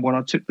 Yeah, when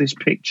I took this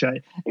picture,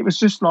 it was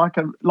just like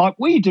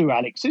we do,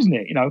 Alex, isn't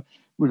it?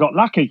 We got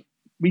lucky.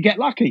 We get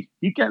lucky.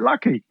 You get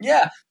lucky.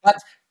 Yeah,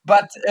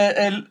 but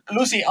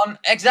Lucy,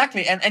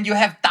 exactly, and you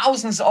have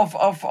thousands of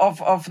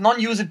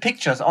non-used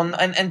pictures and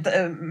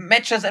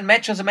matches and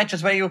matches and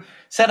matches where you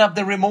set up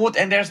the remote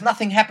and there's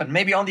nothing happen.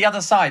 Maybe on the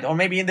other side or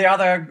maybe in the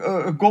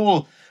other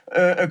goal.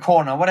 A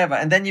corner, whatever,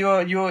 and then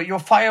you're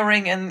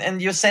firing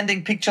and you're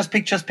sending pictures.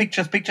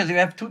 You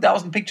have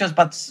 2,000 pictures,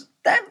 but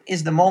that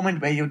is the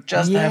moment where you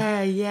just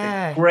have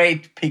the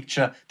great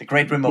picture, the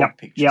great remote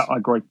pictures. Yeah, I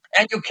agree.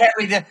 And you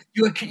carry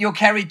you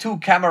carry 2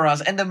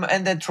 cameras and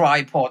the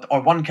tripod,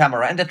 or 1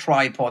 camera and the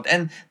tripod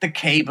and the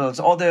cables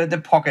or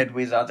the pocket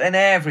wizard and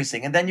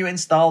everything. And then you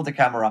install the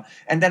camera,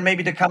 and then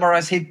maybe the camera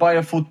is hit by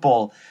a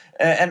football.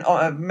 And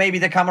maybe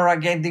the camera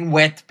getting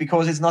wet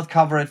because it's not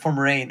covered from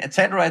rain,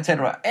 etc.,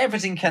 etc.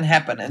 Everything can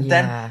happen, and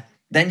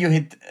then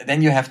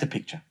you have the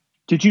picture.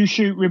 Did you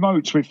shoot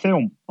remotes with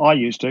film? I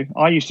used to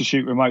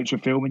shoot remotes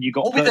with film, and you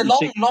got with the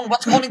long.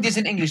 What's calling this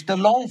in English? The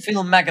long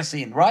film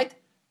magazine, right?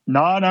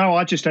 No,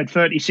 I just had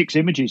 36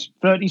 images.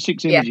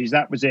 36 images,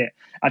 that was it.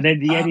 And then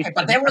the edit.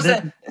 But there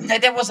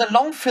was a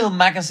long film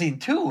magazine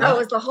too. Oh, it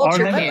was the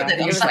Hultracam. I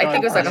think it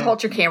was like a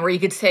Hultracam where you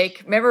could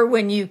take. Remember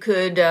when you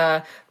could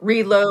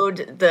reload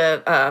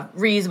the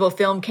reusable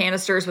film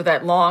canisters with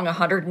that long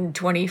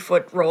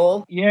 120-foot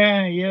roll?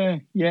 Yeah.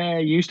 You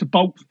used to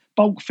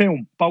bulk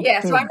film. So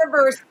I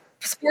remember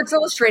Sports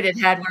Illustrated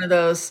had one of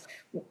those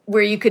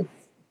where you could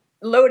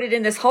load it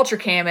in this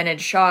Hultracam and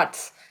it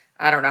shot.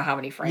 I don't know how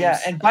many frames. Yeah,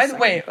 and by the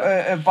way,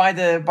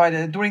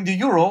 during the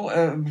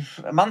Euro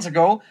months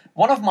ago,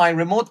 one of my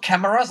remote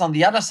cameras on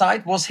the other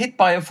side was hit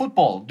by a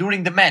football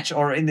during the match,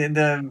 or in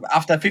the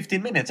after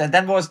 15 minutes, and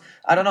then was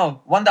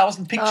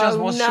 1,000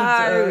 pictures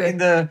shot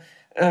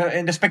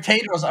in the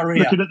spectators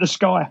area. Looking at the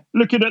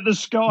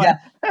sky. Yeah,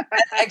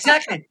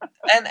 exactly.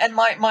 And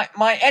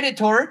my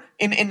editor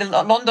in the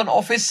London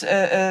office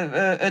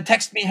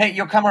texted me, "Hey,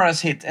 your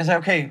camera's hit." And I said,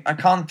 "Okay, I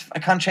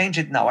can't change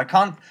it now. I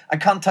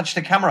can't touch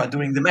the camera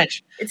during the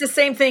match." It's the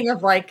same thing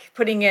of like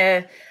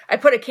I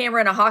put a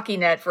camera in a hockey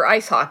net for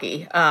ice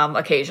hockey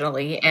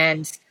occasionally,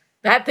 and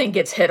that thing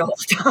gets hit all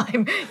the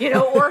time,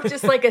 or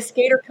just like a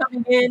skater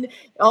coming in,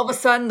 all of a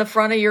sudden the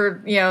front of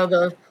your,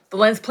 the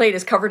lens plate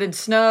is covered in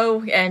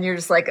snow, and you're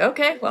just like,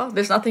 okay, well,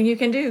 there's nothing you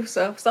can do.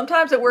 So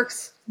sometimes it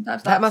works.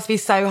 Sometimes that must be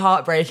so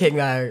heartbreaking,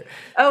 though.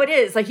 Oh, it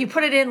is. Like you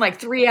put it in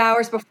like 3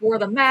 hours before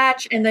the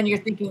match, and then you're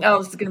thinking, oh,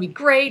 this is going to be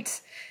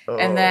great.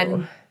 And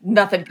then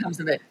nothing comes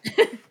of it.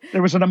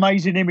 There was an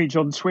amazing image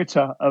on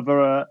Twitter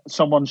of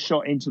someone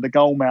shot into the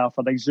goal mouth,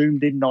 and they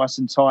zoomed in nice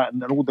and tight,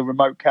 and then all the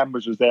remote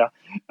cameras was there,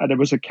 and there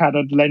was a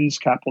Canon lens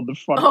cap on the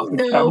front of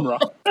the camera.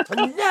 I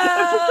forgot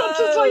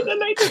to take the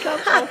lens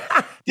cap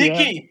off.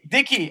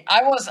 Dicky,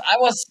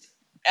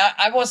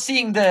 I was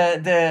seeing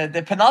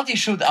the penalty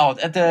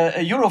shootout at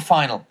the Euro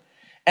final,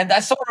 and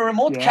I saw the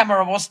remote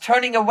camera was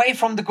turning away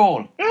from the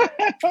goal.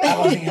 I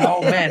was thinking,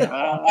 oh man,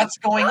 what's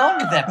going on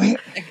with them?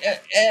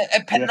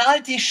 A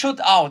penalty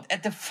shootout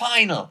at the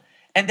final,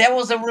 and there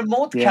was a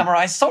remote camera.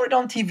 I saw it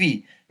on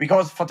TV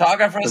because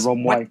photographers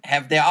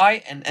have their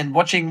eye and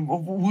watching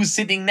who's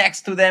sitting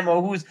next to them,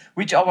 or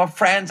which of our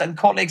friends and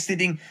colleagues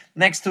sitting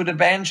next to the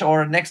bench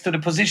or next to the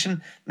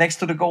position next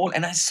to the goal.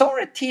 And I saw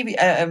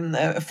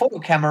a photo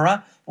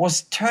camera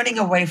was turning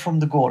away from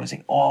the goal. I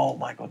think, oh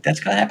my God,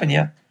 that's gonna happen,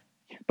 yeah.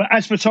 But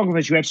as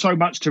photographers, you have so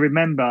much to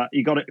remember.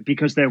 You got it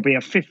because there'll be a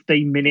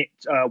 15-minute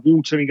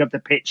watering of the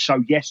pitch.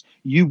 So yes,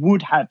 you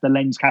would have the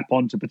lens cap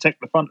on to protect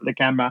the front of the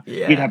camera.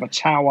 Yeah. You'd have a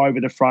towel over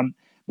the front.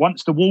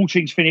 Once the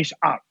watering's finished,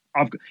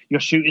 you're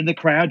shooting the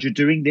crowd. You're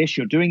doing this.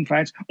 You're doing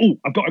fans. Oh,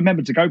 I've got to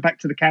remember to go back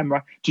to the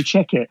camera to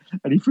check it.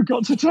 And he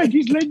forgot to take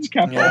his lens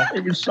cap off.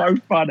 It was so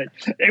funny.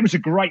 It was a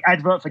great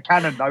advert for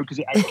Canon though, because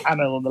it had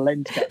Canon on the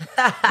lens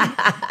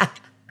cap.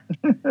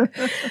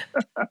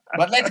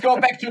 But let's go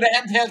back to the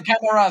handheld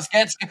cameras.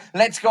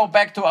 Let's go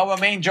back to our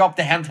main job,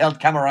 the handheld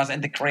cameras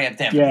and the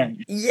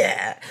creativity.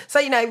 Yeah. So,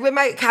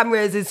 remote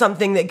cameras is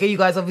something that you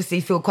guys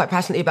obviously feel quite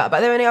passionately about. But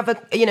are there any other,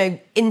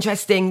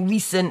 interesting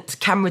recent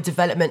camera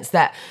developments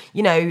that,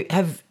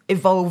 have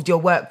evolved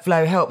your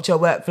workflow, helped your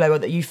workflow, or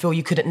that you feel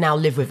you couldn't now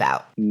live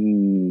without?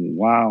 Ooh,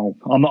 wow.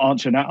 I'm not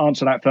answering that.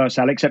 Answer that first,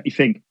 Alex. Let me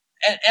think.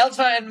 And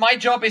Elsa, and my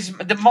job is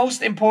the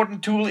most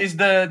important tool is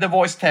the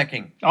voice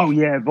tagging. Oh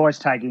yeah, voice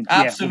tagging.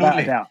 Absolutely. Yeah,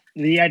 without a doubt.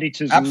 The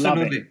editors love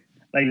it.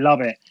 They love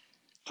it.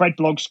 Fred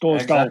Blogg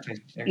scores goal.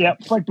 Exactly. Yeah,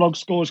 Fred Blogg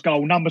scores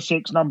goal. Number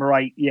 6, number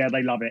 8. Yeah,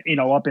 they love it.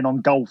 I've been on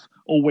golf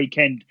all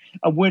weekend,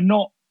 and we're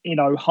not,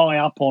 high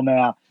up on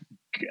our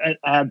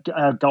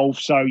golf,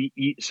 so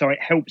it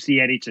helps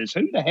the editors.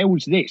 Who the hell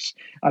is this?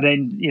 And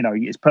then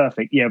it's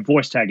perfect. Yeah,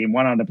 voice tagging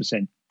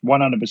 100%.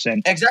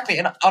 100%. Exactly.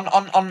 And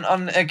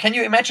on can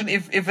you imagine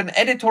if an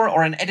editor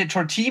or an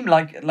editor team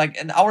like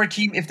in our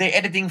team, if they're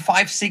editing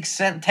 5, 6,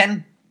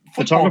 10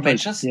 football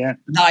matches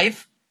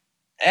live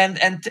and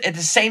at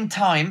the same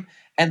time,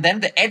 and then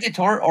the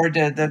editor or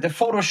the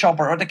photoshopper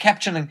or the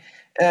captioning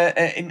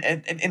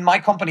in my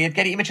company at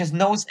Getty Images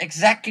knows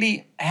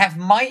exactly, have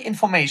my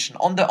information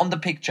on the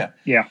picture.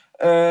 Yeah.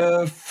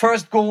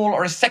 First goal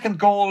or second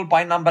goal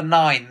by number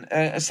 9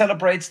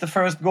 celebrates the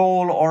first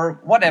goal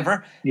or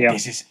whatever. Yeah.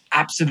 This is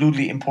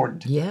absolutely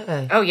important.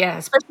 Yeah. Oh yeah,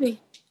 especially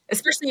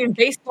in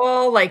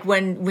baseball, like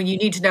when you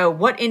need to know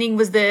what inning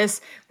was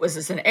this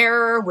an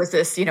error, was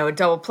this a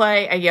double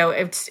play?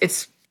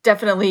 It's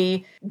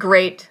definitely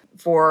great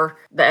for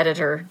the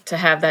editor to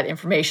have that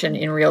information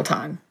in real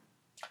time.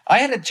 I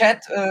had a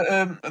chat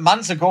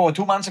months ago or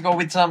 2 months ago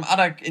with some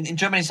other in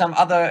Germany, some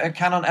other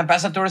Canon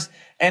ambassadors,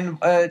 and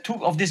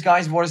two of these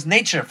guys was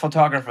nature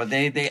photographer.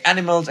 They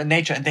animals and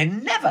nature, and they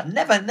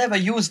never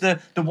use the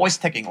voice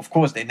tagging. Of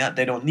course, they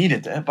don't need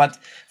it, but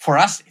for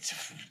us,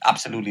 it's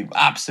absolutely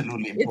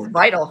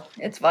important.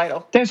 It's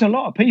vital. There's a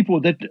lot of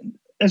people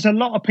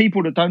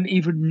that don't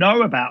even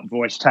know about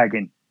voice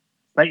tagging.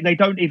 They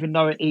don't even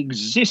know it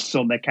exists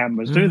on their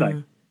cameras, do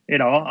they? You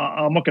know,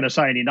 I'm not going to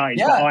say any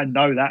names, but I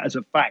know that as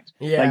a fact.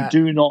 Yeah. They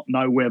do not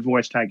know where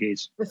voice tag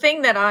is. The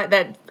thing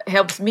that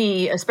helps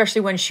me,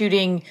 especially when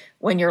shooting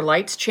when your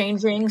light's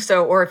changing,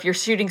 or if you're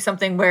shooting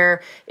something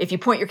where if you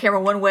point your camera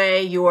one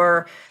way,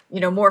 you're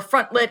more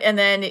front lit, and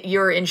then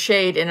you're in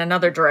shade in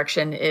another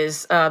direction,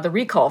 is the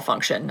recall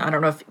function. I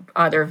don't know if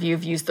either of you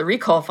have used the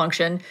recall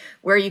function,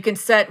 where you can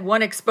set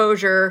one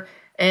exposure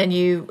and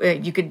you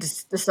could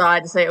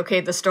decide to say, okay,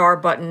 the star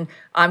button,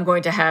 I'm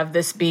going to have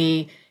this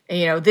be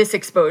this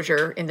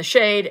exposure in the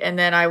shade, and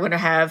then I want to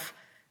have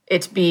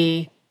it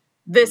be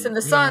this in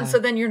the sun. So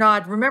then you're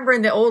not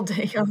remembering the old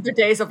the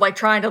days of like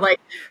trying to like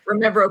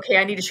remember, okay,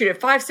 I need to shoot at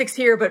 5.6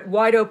 here, but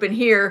wide open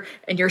here,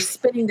 and you're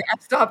spinning the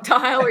f-stop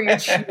dial or your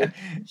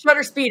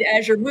shutter speed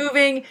as you're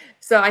moving.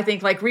 So I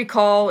think like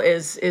recall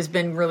is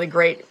been really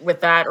great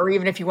with that. Or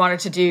even if you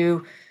wanted to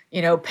do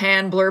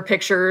pan blur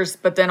pictures,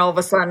 but then all of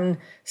a sudden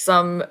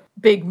some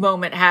big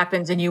moment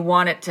happens and you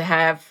want it to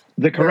have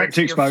the correct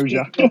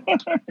exposure.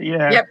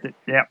 Yeah.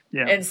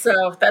 And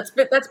so that's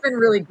been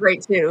really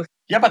great too.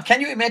 Yeah, but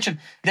can you imagine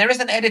there is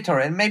an editor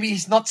and maybe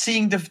he's not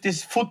seeing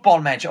this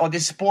football match or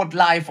this sport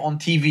live on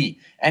TV,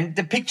 and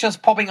the picture's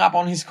popping up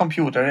on his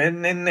computer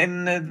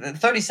in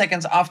 30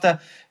 seconds after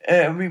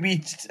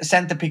we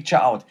sent the picture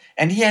out,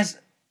 and he has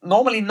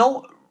normally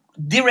no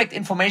direct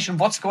information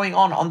what's going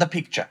on the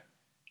picture.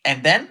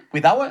 And then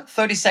with our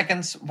 30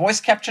 seconds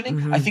voice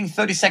captioning, I think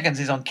 30 seconds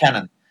is on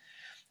Canon.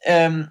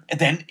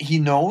 Then he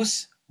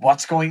knows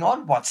what's going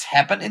on, what's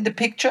happened in the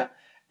picture,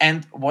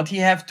 and what he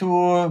have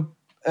to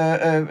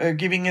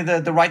giving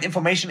the right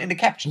information in the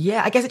caption.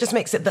 Yeah, I guess it just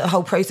makes the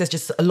whole process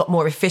just a lot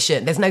more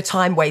efficient. There's no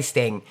time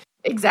wasting.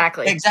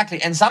 Exactly.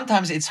 And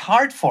sometimes it's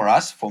hard for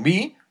us, for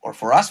me, or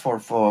for us,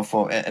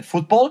 for at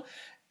football,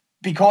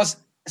 because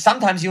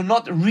sometimes you're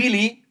not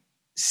really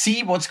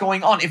see what's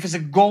going on. If it's a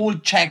goal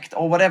checked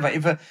or whatever,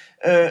 if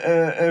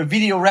a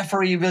video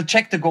referee will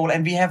check the goal,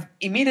 and we have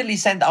immediately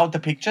sent out the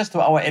pictures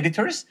to our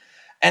editors,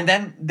 and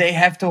then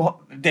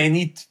they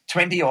need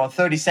 20 or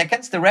 30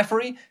 seconds, the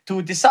referee,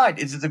 to decide,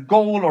 is it a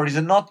goal or is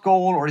it not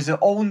goal or is it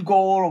own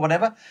goal or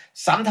whatever.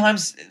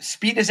 Sometimes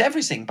speed is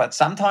everything, but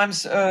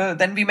sometimes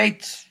then we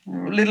made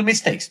little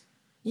mistakes.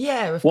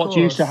 Yeah, of course. What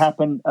used to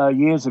happen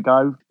years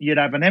ago, you'd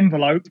have an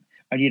envelope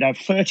and you'd have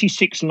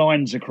 36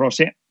 lines across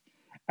it,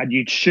 and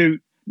you'd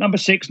shoot number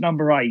 6,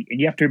 number 8, and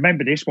you have to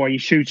remember this while you're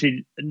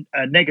shooting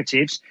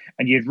negatives,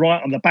 and you'd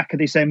write on the back of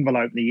this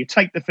envelope that you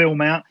take the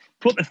film out,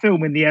 put the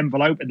film in the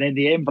envelope, and then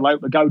the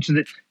envelope would go to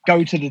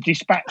the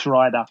dispatch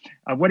rider.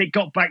 And when it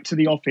got back to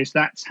the office,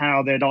 that's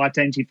how they'd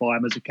identify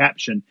them as a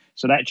caption.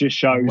 So that just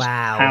shows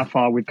how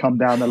far we've come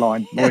down the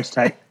line. Voice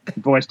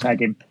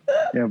tag him.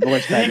 Yeah,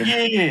 voice tag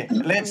him.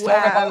 Let's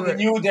talk about the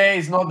new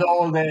days, not the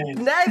old days.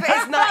 No, but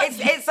it's not.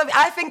 It's.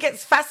 I think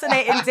it's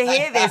fascinating to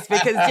hear this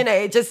because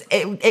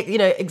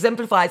it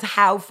exemplifies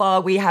how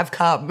far we have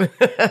come.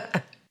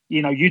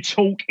 You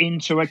talk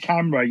into a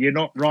camera. You're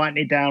not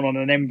writing it down on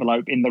an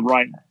envelope in the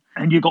right.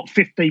 And you've got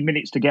 15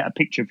 minutes to get a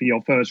picture for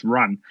your first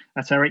run.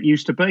 That's how it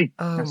used to be.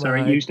 That's how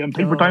it used to. And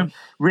people don't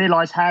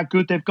realise how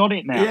good they've got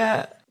it now.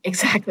 Yeah.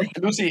 Exactly.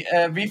 Lucy,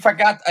 we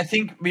forgot, I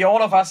think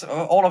all of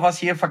us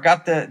here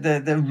forgot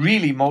the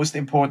really most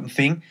important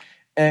thing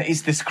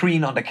is the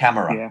screen on the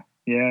camera.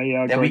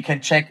 Yeah. Then we can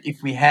check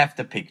if we have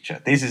the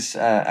picture. This is,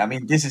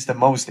 this is the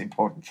most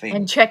important thing.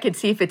 And check and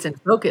see if it's in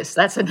focus.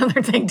 That's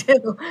another thing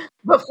too.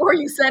 Before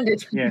you send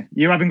it. Yeah,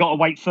 you haven't got to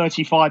wait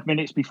 35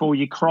 minutes before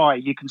you cry.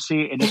 You can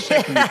see it in a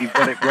second if you've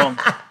got it wrong.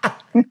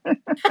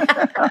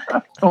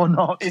 Or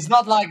not. It's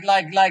not like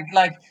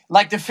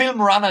the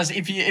film runners.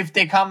 If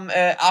they come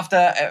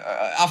after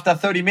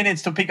 30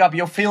 minutes to pick up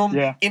your film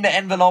in the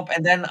envelope,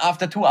 and then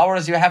after 2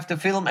 hours you have the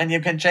film and you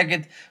can check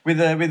it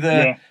with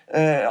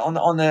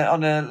on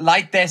a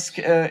light desk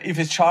if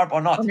it's sharp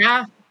or not. Oh,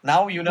 yeah.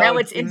 Now you know. Now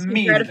it's instant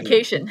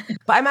gratification.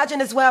 But I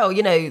imagine as well,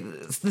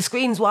 the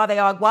screens, while they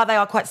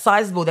are quite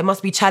sizable, there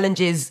must be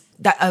challenges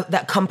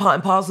that come part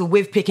and parcel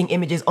with picking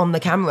images on the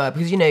camera,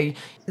 because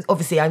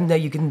obviously I know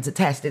you can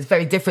attest, it's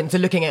very different to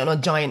looking at it on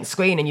a giant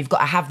screen, and you've got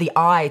to have the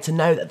eye to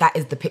know that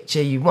is the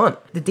picture you want.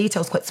 The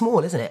detail's quite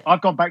small, isn't it?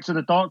 I've gone back to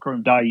the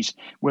darkroom days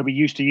where we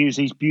used to use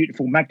these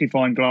beautiful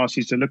magnifying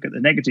glasses to look at the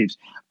negatives.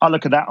 I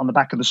look at that on the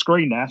back of the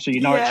screen now, so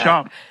it's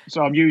sharp.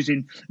 So I'm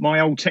using my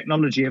old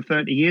technology of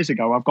 30 years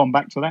ago. I've gone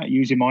back to that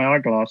using my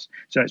eyeglass,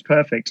 so it's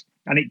perfect.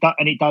 And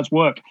it does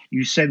work.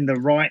 You send the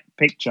right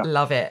picture.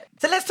 Love it.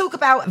 So let's talk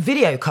about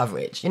video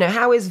coverage.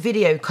 How is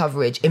video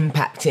coverage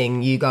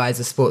impacting you guys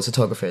as sports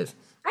photographers?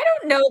 I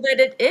don't know that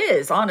it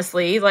is,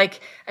 honestly. I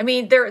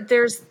think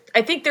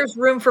there's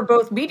room for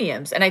both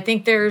mediums, and I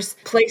think there's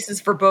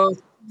places for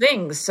both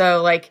things.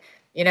 So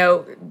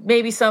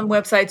maybe some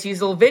websites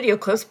use little video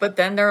clips, but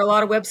then there are a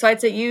lot of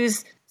websites that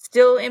use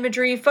still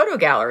imagery photo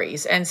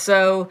galleries. And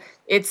so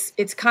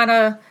it's kind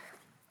of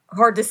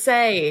hard to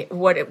say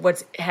what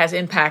has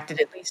impacted,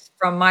 at least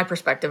from my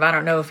perspective. I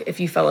don't know if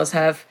you fellas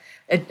have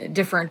a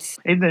different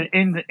in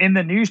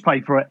the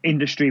newspaper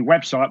industry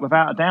website,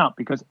 without a doubt,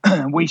 because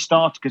we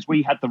started because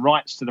we had the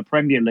rights to the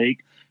Premier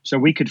League, so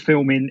we could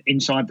film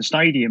inside the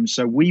stadium.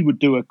 So we would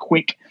do a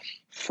quick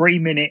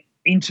 3-minute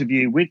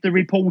interview with the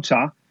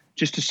reporter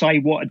just to say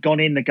what had gone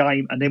in the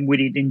game, and then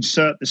we'd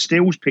insert the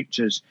stills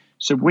pictures.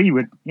 So we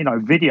would,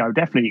 video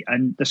definitely,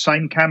 and the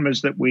same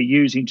cameras that we're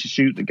using to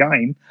shoot the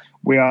game,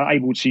 we are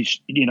able to,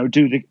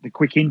 do the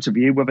quick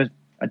interview with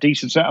a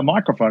decent set of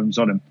microphones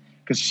on them,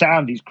 because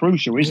sound is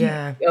crucial, isn't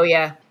it? Oh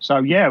yeah. So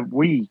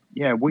we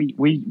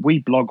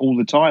blog all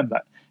the time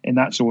in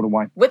that sort of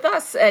way. With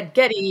us at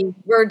Getty,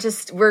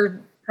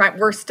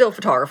 we're still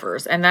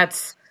photographers, and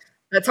that's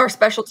our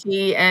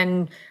specialty.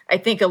 And I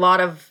think a lot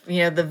of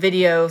the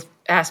video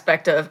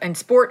aspect of, and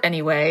sport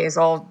anyway, is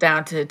all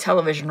down to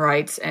television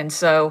rights. And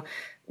so,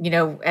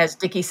 as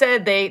Dickie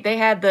said, they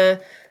had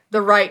the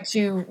right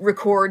to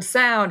record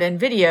sound and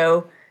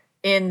video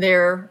in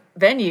their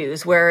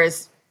venues,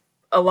 whereas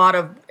a lot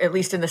of, at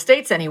least in the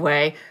States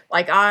anyway,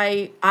 like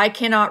I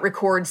cannot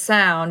record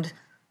sound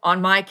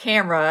on my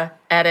camera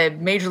at a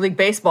Major League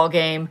Baseball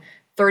game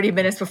 30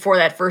 minutes before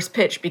that first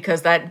pitch,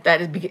 because that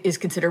is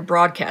considered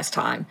broadcast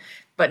time.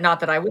 But not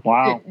that I would,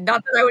 not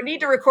that I would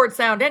need to record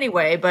sound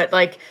anyway.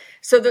 But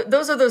so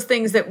those are those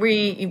things that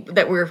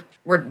we're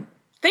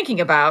thinking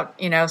about.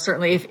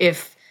 Certainly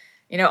if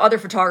other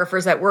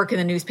photographers that work in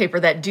the newspaper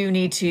that do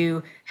need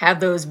to have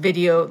those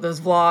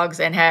vlogs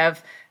and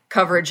have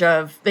coverage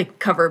they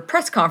cover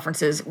press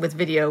conferences with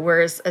video,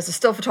 whereas as a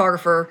still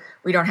photographer,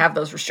 we don't have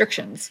those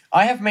restrictions.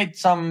 I have made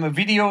some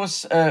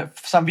videos,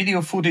 some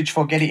video footage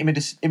for Getty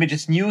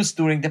Images News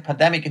during the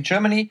pandemic in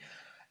Germany.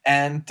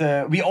 And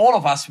all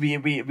of us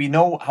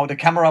know how the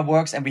camera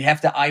works, and we have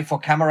the eye for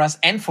cameras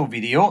and for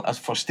video, as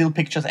for still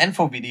pictures and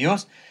for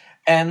videos.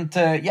 And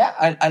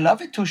I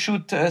love it to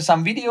shoot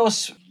some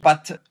videos,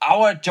 but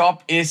our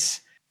job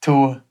is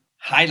to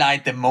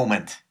highlight the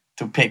moment,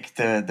 to pick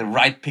the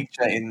right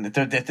picture in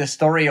the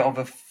story of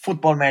a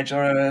football match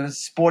or a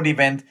sport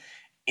event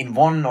in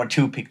 1 or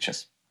 2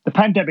 pictures. The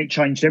pandemic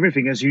changed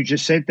everything, as you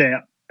just said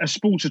there. As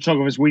sports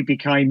photographers, we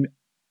became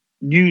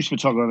news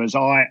photographers.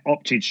 I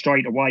opted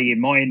straight away in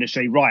my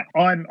industry. Right,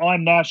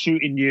 I'm now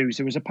shooting news.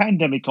 There was a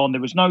pandemic on,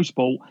 there was no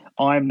sport.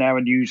 I'm now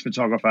a news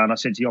photographer. And I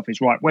said to the office,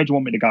 right, where do you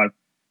want me to go?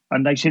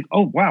 And they said,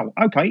 oh, wow,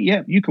 okay,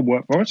 yeah, you can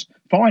work for us.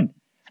 Fine.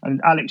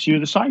 And Alex, you were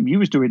the same. You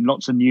was doing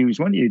lots of news,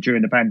 weren't you,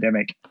 during the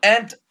pandemic?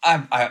 And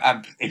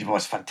it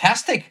was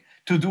fantastic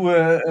to do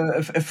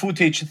a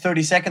footage,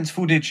 30 seconds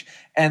footage,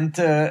 and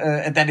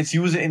then it's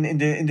used in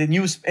the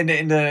news, in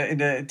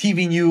the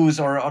TV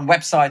news or on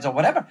websites or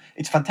whatever.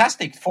 It's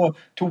fantastic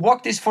to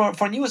work this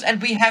for news,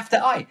 and we have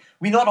the eye.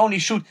 We not only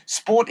shoot.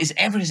 Sport is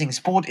everything.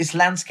 Sport is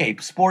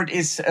landscape. Sport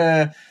is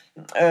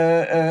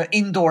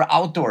indoor,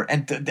 outdoor,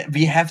 and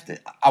we have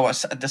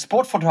the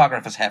sport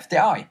photographers have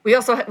the eye. We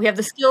also have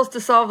the skills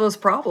to solve those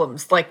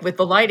problems, like with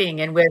the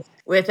lighting and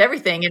with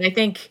everything. And I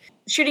think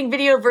shooting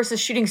video versus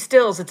shooting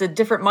stills, it's a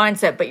different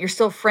mindset, but you're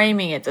still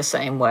framing it the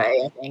same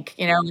way, I think,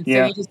 And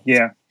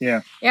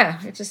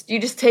so you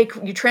just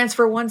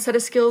transfer one set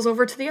of skills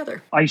over to the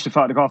other. I used to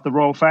photograph the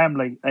royal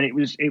family, and it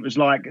was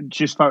like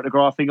just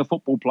photographing a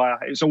football player.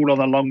 It's all on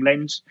a long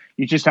lens.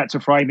 You just had to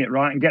frame it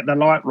right and get the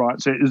light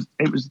right. So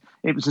it was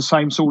the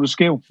same sort of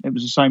skill. It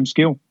was the same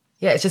skill.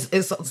 Yeah,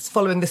 it's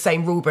following the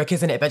same rule book,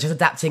 isn't it? But just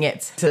adapting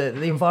it to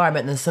the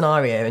environment and the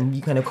scenario, and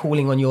you kind of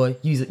calling on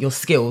your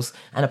skills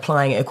and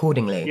applying it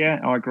accordingly. Yeah,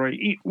 I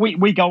agree.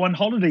 We go on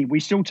holiday. We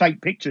still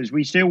take pictures.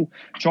 We still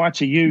try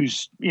to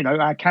use,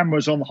 our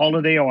cameras on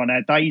holiday or on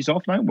our days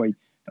off, don't we?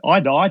 I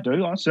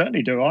do. I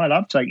certainly do. I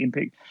love taking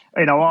pictures.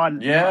 I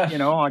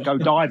go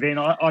diving.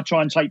 I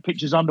try and take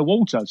pictures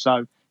underwater.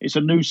 So it's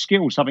a new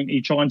skill, something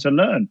you're trying to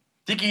learn.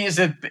 Dickie is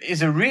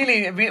a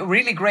really,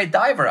 really great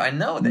diver. I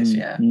know this,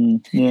 yeah.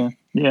 Yeah.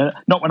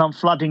 Not when I'm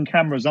flooding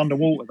cameras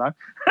underwater, though.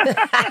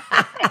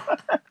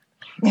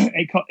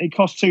 It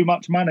costs too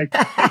much money.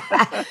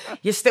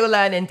 You're still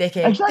learning,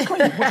 Dickie.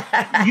 Exactly.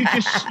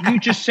 You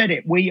just said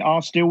it. We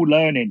are still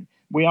learning.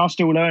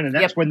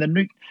 That's when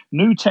the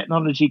new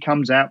technology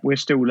comes out. We're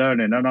still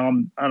learning, and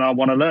I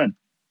want to learn.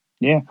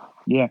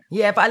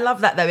 Yeah, but I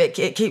love that though. It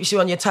keeps you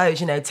on your toes.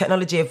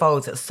 Technology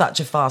evolves at such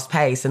a fast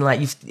pace, and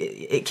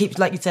it keeps,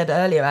 like you said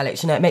earlier,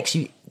 Alex.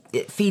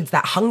 It feeds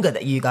that hunger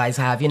that you guys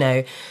have.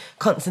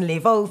 Constantly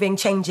evolving,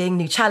 changing,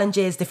 new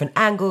challenges, different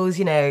angles.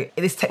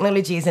 This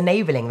technology is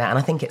enabling that, and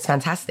I think it's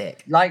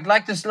fantastic. Like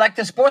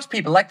the sports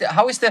people.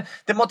 How is the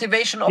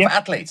motivation of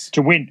athletes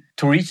to win,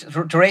 to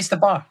raise the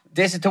bar?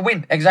 This is to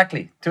win,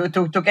 exactly.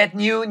 To get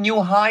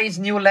new highs,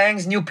 new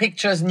lengths, new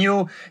pictures,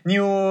 new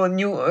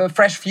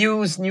fresh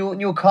views,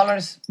 new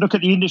colors. Look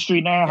at the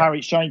industry now, how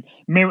it's changed.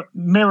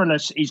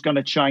 Mirrorless is going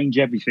to change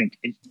everything.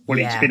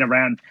 It's been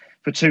around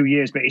for 2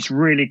 years, but it's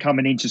really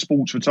coming into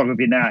sports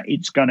photography now.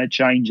 It's going to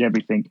change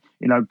everything.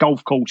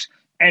 Golf course,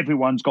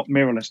 everyone's got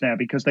mirrorless now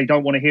because they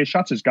don't want to hear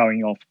shutters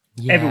going off.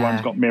 Yeah.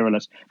 Everyone's got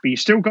mirrorless, but you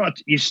still got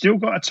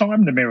to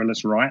time the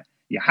mirrorless right.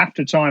 You have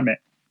to time it.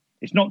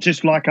 It's not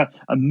just like a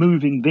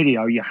moving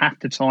video. You have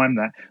to time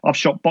that. I've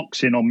shot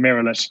boxing on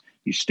mirrorless.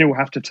 You still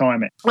have to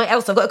time it. Wait,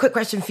 Elsa, I've got a quick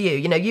question for you.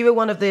 You know, you were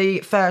one of the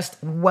first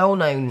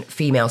well-known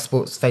female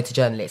sports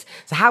photojournalists.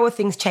 So how have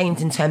things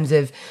changed in terms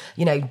of,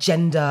 you know,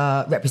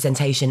 gender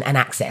representation and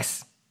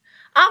access?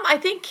 I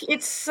think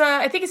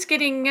it's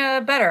getting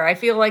better. I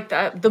feel like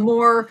the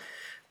more,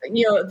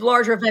 you know, the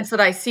larger events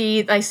that I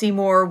see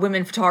more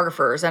women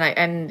photographers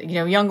and you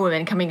know, young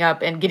women coming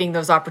up and getting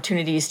those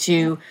opportunities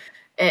to,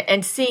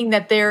 and seeing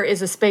that there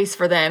is a space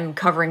for them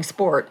covering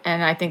sport.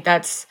 And I think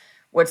that's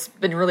what's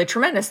been really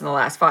tremendous in the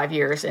last 5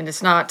 years. And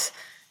it's not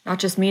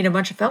just me and a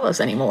bunch of fellows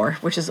anymore,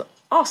 which is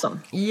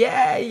awesome.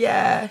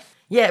 Yeah.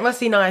 Yeah, it must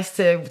be nice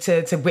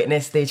to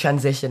witness the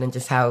transition and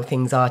just how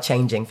things are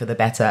changing for the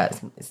better.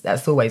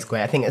 That's always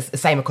great. I think it's the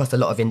same across a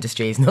lot of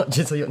industries, not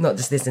just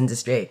this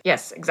industry.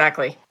 Yes,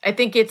 exactly. I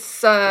think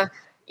it's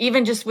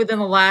even just within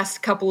the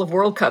last couple of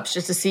World Cups,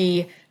 just to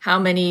see how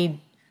many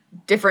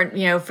different,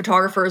 you know,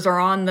 photographers are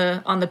on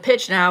the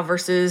pitch now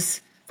versus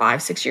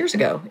 5-6 years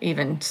ago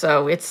even.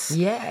 So it's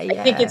I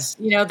think it's,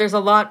 you know, there's a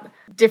lot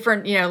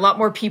different, you know, a lot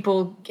more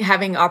people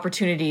having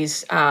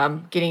opportunities,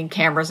 getting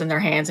cameras in their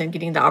hands and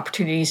getting the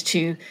opportunities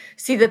to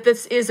see that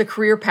this is a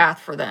career path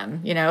for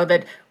them, you know,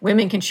 that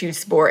women can choose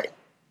sport,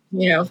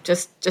 you know,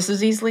 just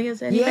as easily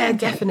as any man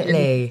can.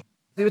 Definitely.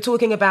 We were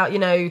talking about, you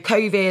know,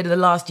 COVID the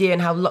last year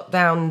and how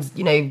lockdowns,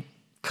 you know,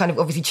 kind of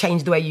obviously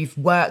changed the way you've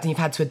worked and you've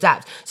had to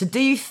adapt. So do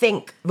you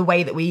think the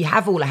way that we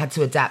have all had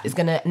to adapt is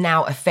going to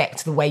now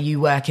affect the way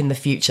you work in the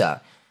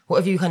future? What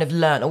have you kind of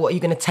learned, or what are you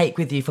going to take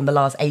with you from the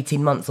last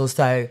 18 months or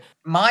so?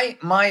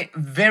 My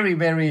very,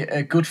 very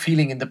good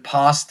feeling in the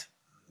past,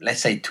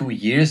 let's say 2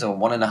 years or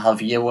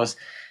 1.5 years, was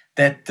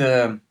that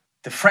the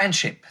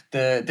friendship,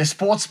 the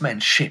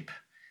sportsmanship,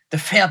 the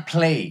fair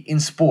play in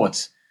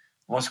sports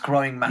was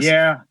growing massively.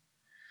 Yeah.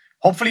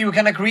 Hopefully you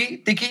can agree,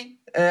 Dickie,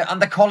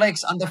 under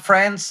colleagues, under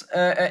friends,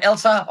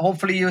 Elsa,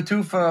 hopefully you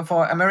too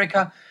for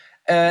America.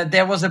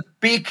 There was a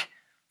big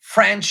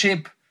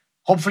friendship.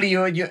 Hopefully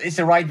you is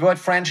the right word,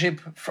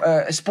 friendship,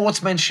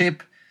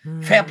 sportsmanship,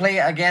 fair play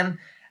again,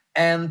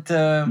 and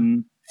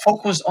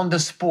focus on the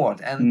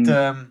sport. And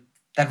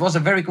that was a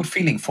very good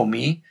feeling for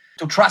me,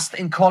 to trust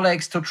in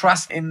colleagues, to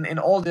trust in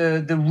all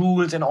the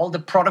rules and all the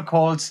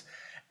protocols,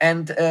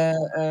 and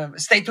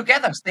stay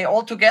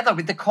all together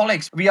with the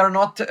colleagues. We are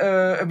not,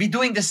 we're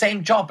doing the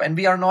same job, and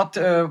we are not,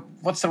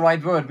 what's the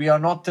right word? We are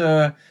not,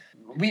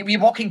 we're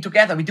walking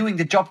together, we're doing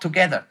the job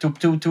together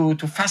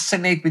to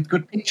fascinate with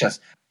good pictures.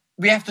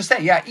 We have to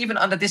say, even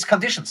under these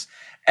conditions.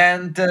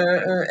 And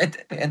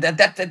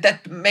that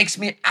makes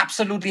me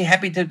absolutely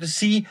happy to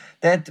see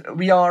that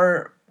we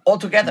are all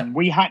together.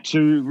 We had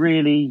to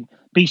really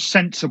be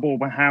sensible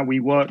about how we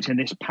worked in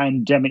this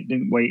pandemic,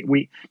 didn't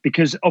we?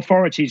 Because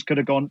authorities could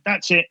have gone,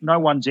 that's it, no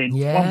one's in.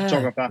 One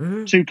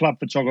photographer, 2 club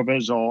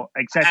photographers, or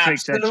etc.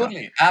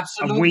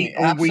 Absolutely.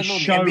 And we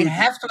showed, we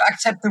have to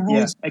accept the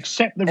rules.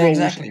 Accept the rules,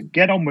 exactly.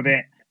 Get on with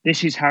it.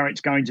 This is how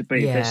it's going to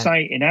be. Yeah. They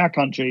say in our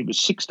country it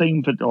was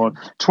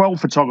 12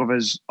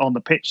 photographers on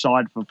the pitch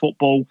side for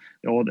football,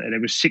 or there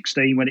was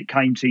 16 when it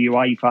came to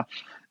UEFA.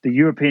 The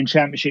European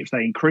Championships,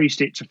 they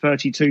increased it to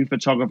 32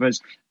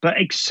 photographers.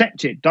 But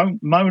accept it. Don't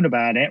moan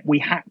about it. We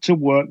had to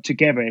work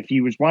together. If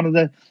you was one of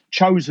the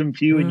chosen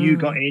few and you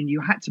got in,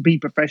 you had to be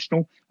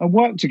professional and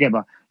work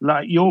together.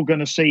 Like you're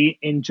going to see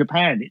in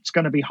Japan. It's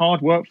going to be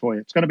hard work for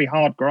you. It's going to be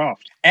hard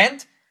graft.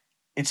 And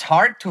it's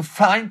hard to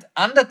find,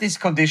 under these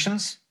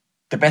conditions,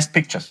 the best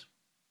pictures,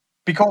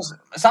 because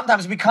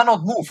sometimes we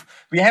cannot move.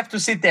 We have to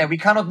sit there. We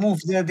cannot move.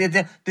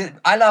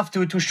 I love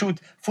to shoot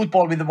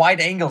football with the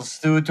wide angles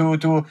to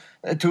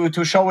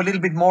show a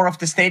little bit more of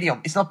the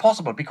stadium. It's not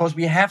possible because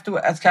we have to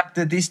accept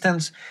the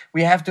distance.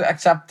 We have to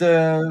accept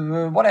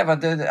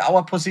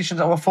our positions,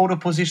 our photo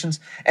positions,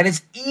 and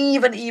it's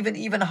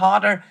even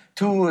harder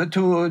to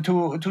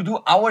do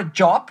our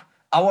job,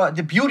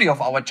 the beauty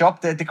of our job,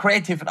 the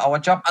creative of our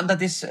job under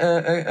this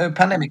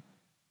pandemic.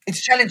 It's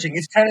challenging.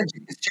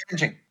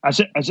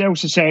 As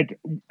Elsa said,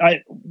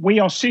 we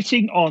are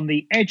sitting on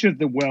the edge of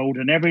the world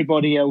and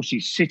everybody else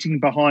is sitting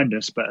behind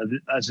us. But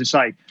as I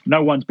say,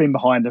 no one's been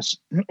behind us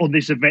on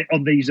these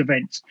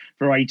events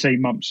for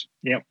 18 months.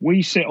 Yeah,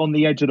 we sit on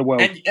the edge of the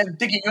world. And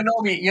Dickie, you know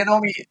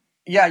me.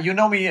 Yeah, you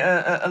know me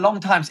a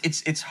long time.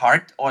 It's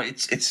hard, or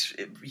it's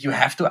you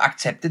have to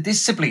accept the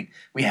discipline.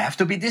 We have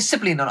to be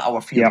disciplined on our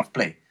field of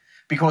play.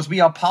 Because we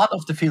are part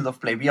of the field of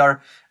play, we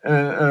are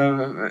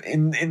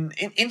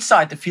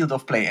inside the field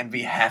of play, and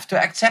we have to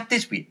accept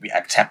this. We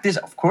accept this,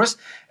 of course,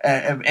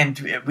 and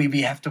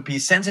we have to be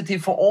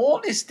sensitive for all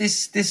these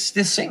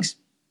things.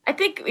 I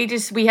think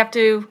we have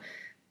to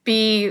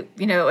be,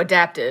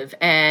 adaptive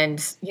and,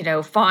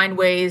 find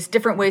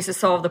different ways to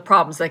solve the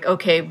problems. Like,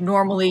 okay,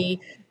 normally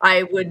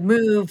I would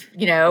move,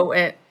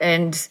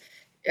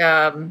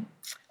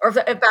 or if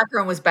the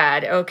background was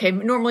bad, okay,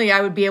 normally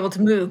I would be able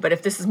to move, but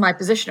if this is my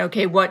position,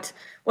 okay, what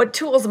what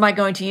tools am I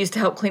going to use to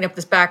help clean up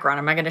this background?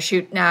 Am I going to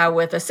shoot now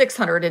with a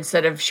 600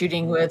 instead of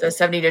shooting with a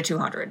 70 to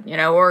 200,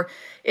 or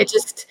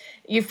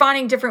you're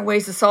finding different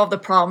ways to solve the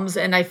problems.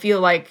 And I feel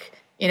like,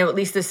 at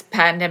least this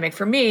pandemic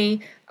for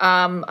me,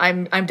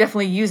 I'm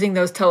definitely using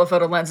those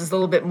telephoto lenses a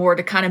little bit more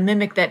to kind of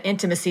mimic that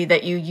intimacy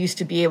that you used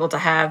to be able to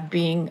have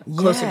being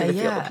closer to the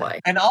field of play.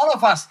 And all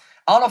of us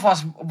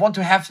want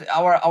to have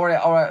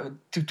our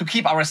to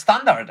keep our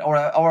standard,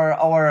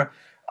 our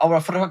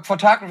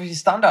photography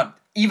standard,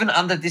 even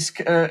under this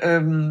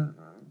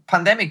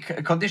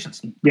pandemic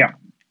conditions. Yeah,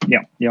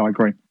 I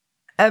agree.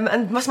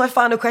 And that's my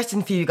final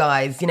question for you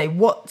guys.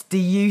 What do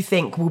you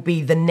think will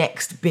be the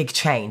next big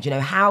change?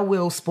 How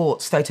will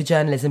sports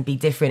photojournalism be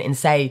different in,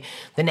 say,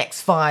 the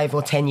next 5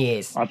 or 10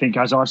 years? I think,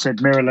 as I said,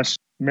 mirrorless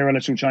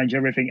will change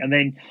everything. And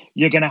then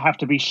you're going to have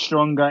to be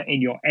stronger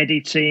in your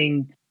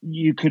editing.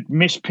 You could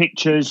miss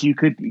pictures. You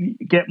could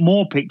get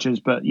more pictures.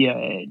 But,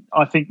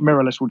 I think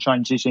mirrorless will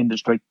change this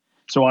industry.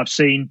 So I've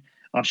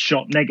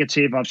shot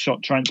negative, I've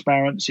shot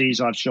transparencies,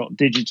 I've shot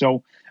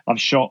digital, I've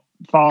shot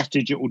fast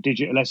digital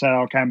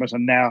SLR cameras,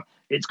 and now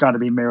it's going to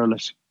be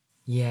mirrorless.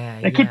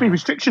 There could be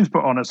restrictions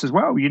put on us as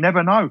well. You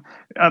never know.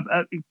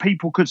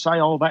 People could say,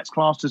 that's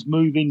classed as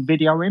moving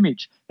video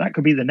image. That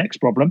could be the next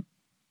problem.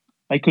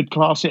 They could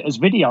class it as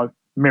video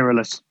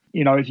mirrorless.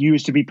 If you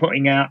used to be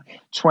putting out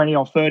 20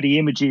 or 30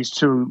 images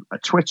to a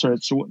Twitter,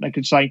 so they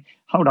could say,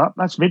 hold up,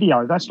 that's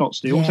video. That's not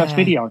stills, that's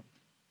video.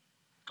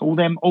 All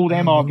them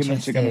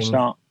arguments are going to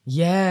start.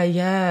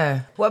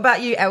 Yeah. What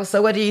about you,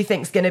 Elsa? What do you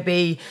think is going to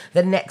be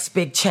the next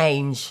big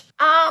change?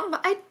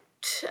 I've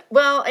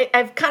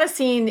kind of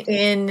seen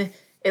in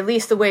at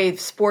least the way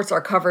sports are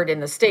covered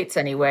in the States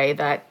anyway,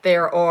 that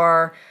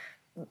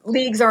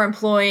leagues are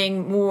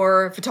employing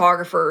more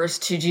photographers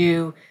to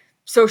do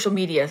social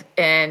media.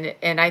 And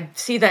I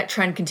see that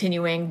trend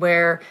continuing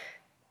where,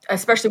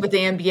 especially with the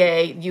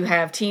NBA, you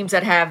have teams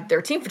that have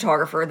their team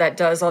photographer that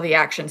does all the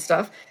action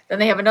stuff. Then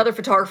they have another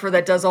photographer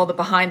that does all the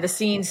behind the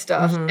scenes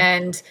stuff. Mm-hmm.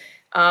 And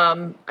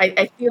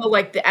I feel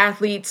like the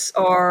athletes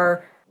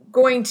are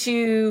going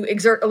to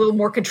exert a little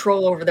more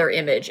control over their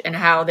image and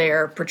how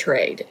they're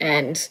portrayed.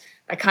 And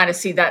I kind of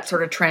see that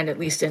sort of trend, at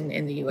least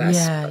in the US.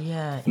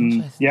 Yeah.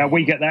 Yeah,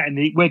 we get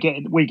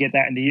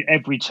that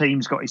every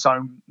team's got its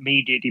own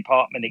media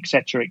department,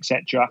 etc.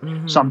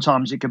 Mm-hmm.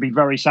 Sometimes it can be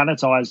very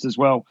sanitized as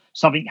well.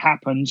 Something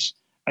happens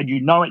and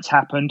it's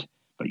happened,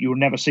 but you'll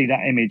never see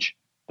that image.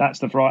 That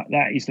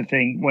is the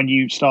thing when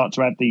you start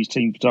to add these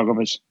team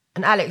photographers.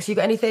 And Alex, you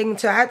got anything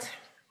to add?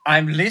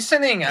 I'm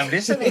listening.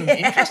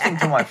 Interesting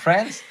to my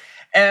friends.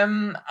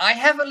 I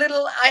have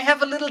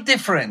a little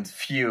different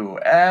view.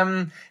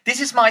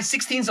 This is my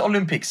 16th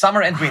Olympics,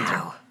 summer and winter.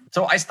 Wow.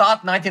 So I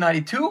start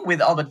 1992 with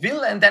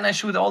Albertville, and then I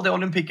shoot all the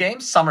Olympic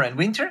Games, summer and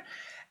winter.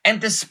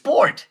 And the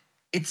sport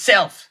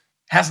itself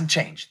hasn't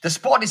changed. The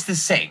sport is the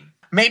same.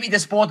 Maybe the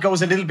sport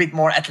goes a little bit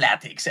more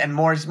athletics and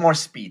more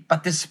speed,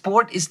 but the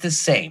sport is the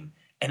same.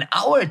 And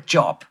our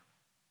job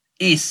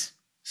is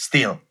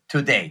still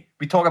today.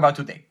 We talk about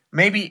today.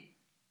 Maybe,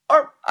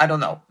 or I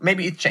don't know,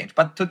 maybe it changed.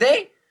 But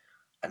today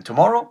and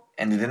tomorrow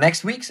and in the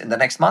next weeks and the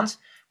next months,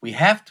 we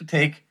have to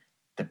take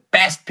the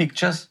best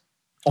pictures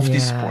of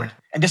this sport.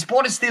 And the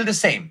sport is still the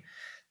same.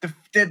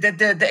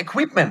 The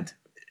equipment,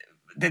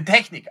 the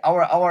technique,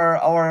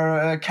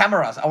 our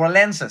cameras, our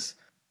lenses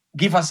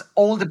give us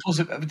all the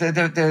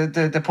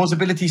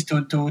possibilities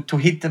to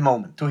hit the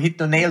moment,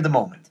 to nail the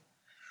moment.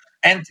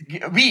 And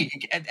we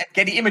at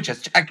Getty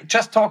Images, I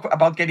just talk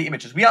about Getty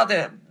Images. We are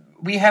the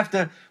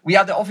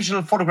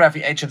official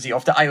photography agency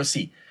of the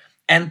IOC.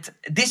 And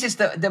this is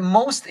the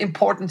most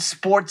important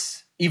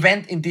sports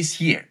event in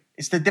this year.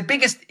 It's the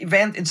biggest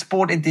event in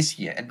sport in this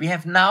year. And we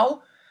have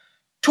now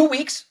 2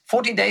 weeks,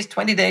 14 days,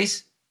 20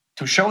 days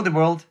to show the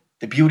world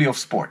the beauty of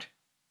sport.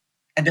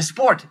 And the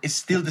sport is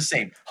still the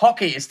same.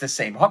 Hockey is the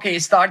same. Hockey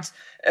starts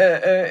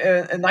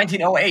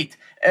 1908.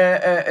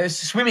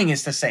 Swimming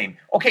is the same.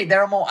 Okay,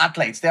 there are more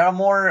athletes. There are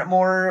more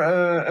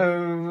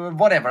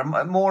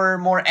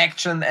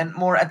action and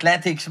more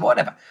athletics,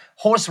 whatever.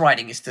 Horse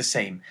riding is the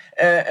same.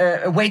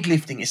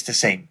 Weightlifting is the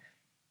same.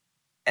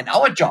 And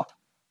our job,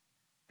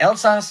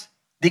 Elsa's,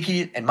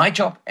 Dicky, and my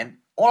job, and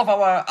all of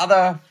our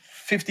other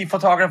 50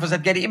 photographers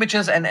at Getty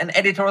Images and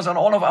editors on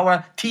all of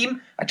our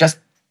team, I just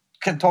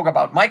can talk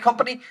about my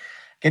company,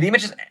 Getty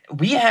Images.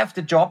 We have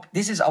the job.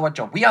 This is our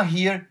job. We are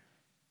here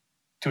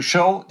to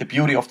show the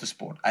beauty of the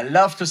sport. I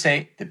love to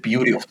say the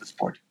beauty of the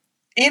sport.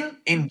 In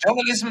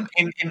journalism,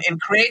 in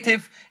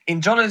creative,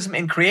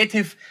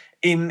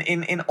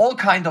 in all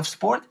kind of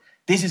sport,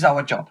 this is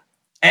our job.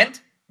 And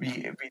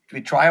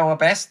we try our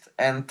best.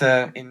 And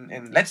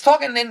let's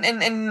talk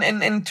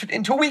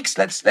in 2 weeks.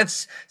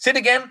 Let's sit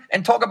again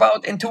and talk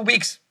about in 2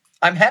 weeks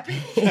I'm happy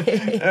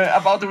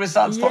about the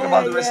results. Talk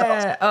about the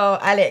results. Oh,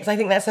 Alex, I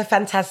think that's a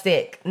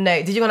fantastic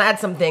note. Did you want to add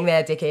something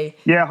there, Dickie?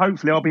 Yeah,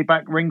 hopefully I'll be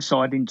back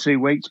ringside in 2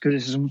 weeks because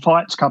there's some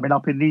fights coming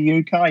up in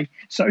the UK.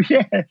 So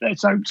yeah,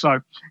 let's hope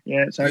so.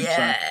 Yeah, let's hope so.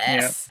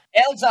 Yeah.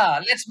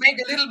 Elsa, let's make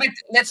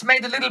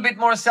a little bit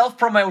more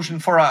self-promotion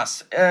for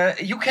us.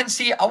 You can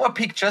see our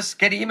pictures,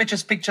 Getty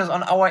Images pictures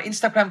on our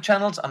Instagram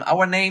channels, on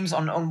our names,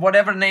 on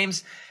whatever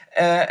names.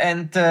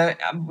 And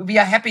we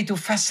are happy to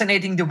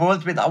fascinating the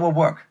world with our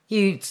work.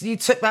 You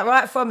took that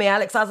right from me,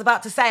 Alex. I was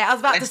about to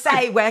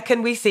say, where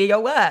can we see your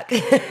work?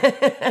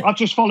 I've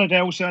just followed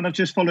Elsa and I've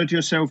just followed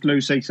yourself,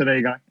 Lucy. So there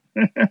you go.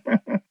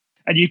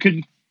 And you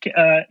can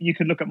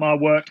look at my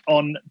work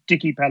on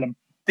Dickie Pelham.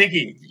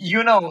 Dickie,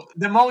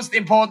 the most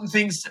important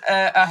things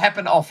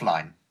happen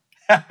offline.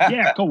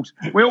 Yeah, of course.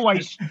 We're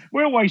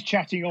always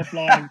chatting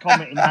offline and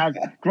commenting how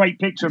great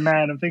picture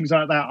man and things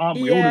like that,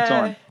 aren't we?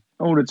 Yeah.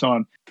 All the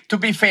time. To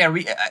be fair,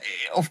 we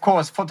of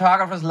course,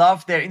 photographers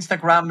love their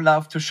Instagram,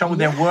 love to show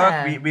their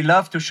work. We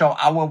love to show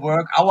our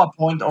work, our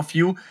point of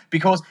view,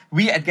 because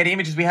we at Getty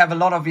Images, we have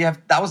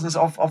thousands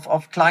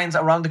of clients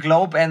around the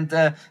globe, and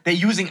they're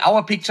using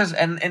our pictures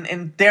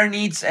and their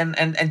needs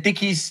and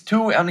Dickie's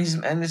too, and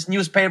his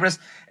newspapers,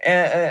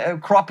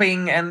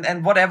 cropping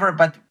and whatever.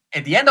 But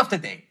at the end of the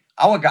day,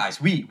 our guys,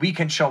 we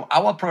can show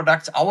our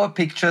products, our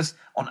pictures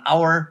on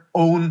our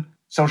own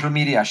social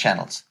media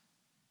channels.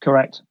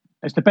 Correct.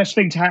 It's the best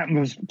thing to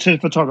happen to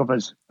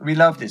photographers. We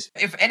love this.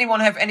 If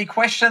anyone have any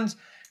questions,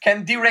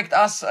 can direct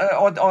us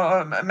or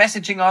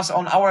messaging us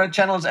on our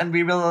channels, and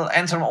we will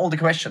answer all the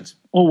questions.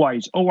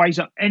 Always.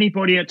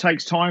 Anybody that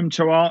takes time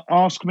to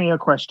ask me a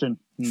question.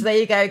 So there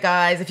you go,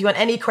 guys. If you want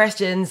any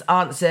questions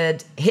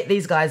answered, hit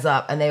these guys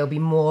up and they will be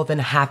more than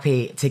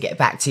happy to get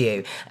back to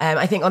you.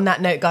 I think on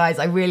that note, guys,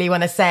 I really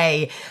want to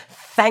say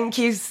thank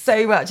you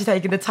so much for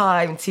taking the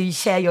time to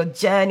share your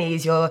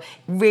journeys, your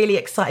really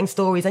exciting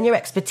stories and your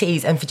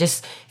expertise, and for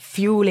just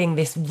fueling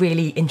this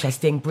really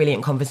interesting,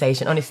 brilliant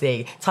conversation.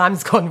 Honestly,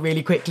 time's gone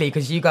really quickly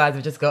because you guys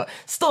have just got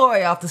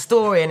story after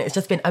story and it's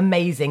just been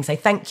amazing. So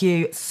thank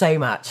you so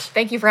much.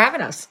 Thank you for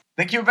having us.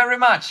 Thank you very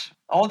much.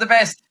 All the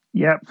best.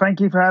 Yeah,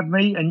 thank you for having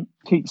me and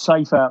keep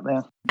safe out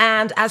there.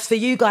 And as for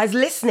you guys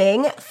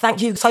listening,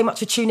 thank you so much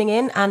for tuning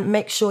in, and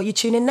make sure you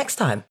tune in next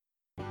time.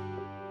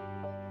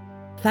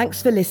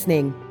 Thanks for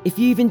listening. If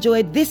you've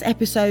enjoyed this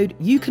episode,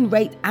 you can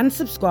rate and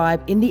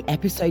subscribe in the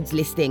episodes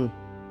listing.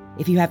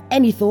 If you have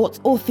any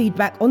thoughts or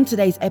feedback on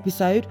today's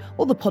episode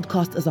or the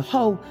podcast as a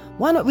whole,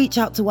 why not reach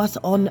out to us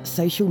on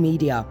social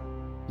media?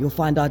 You'll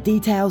find our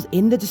details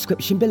in the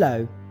description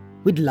below.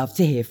 We'd love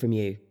to hear from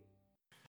you.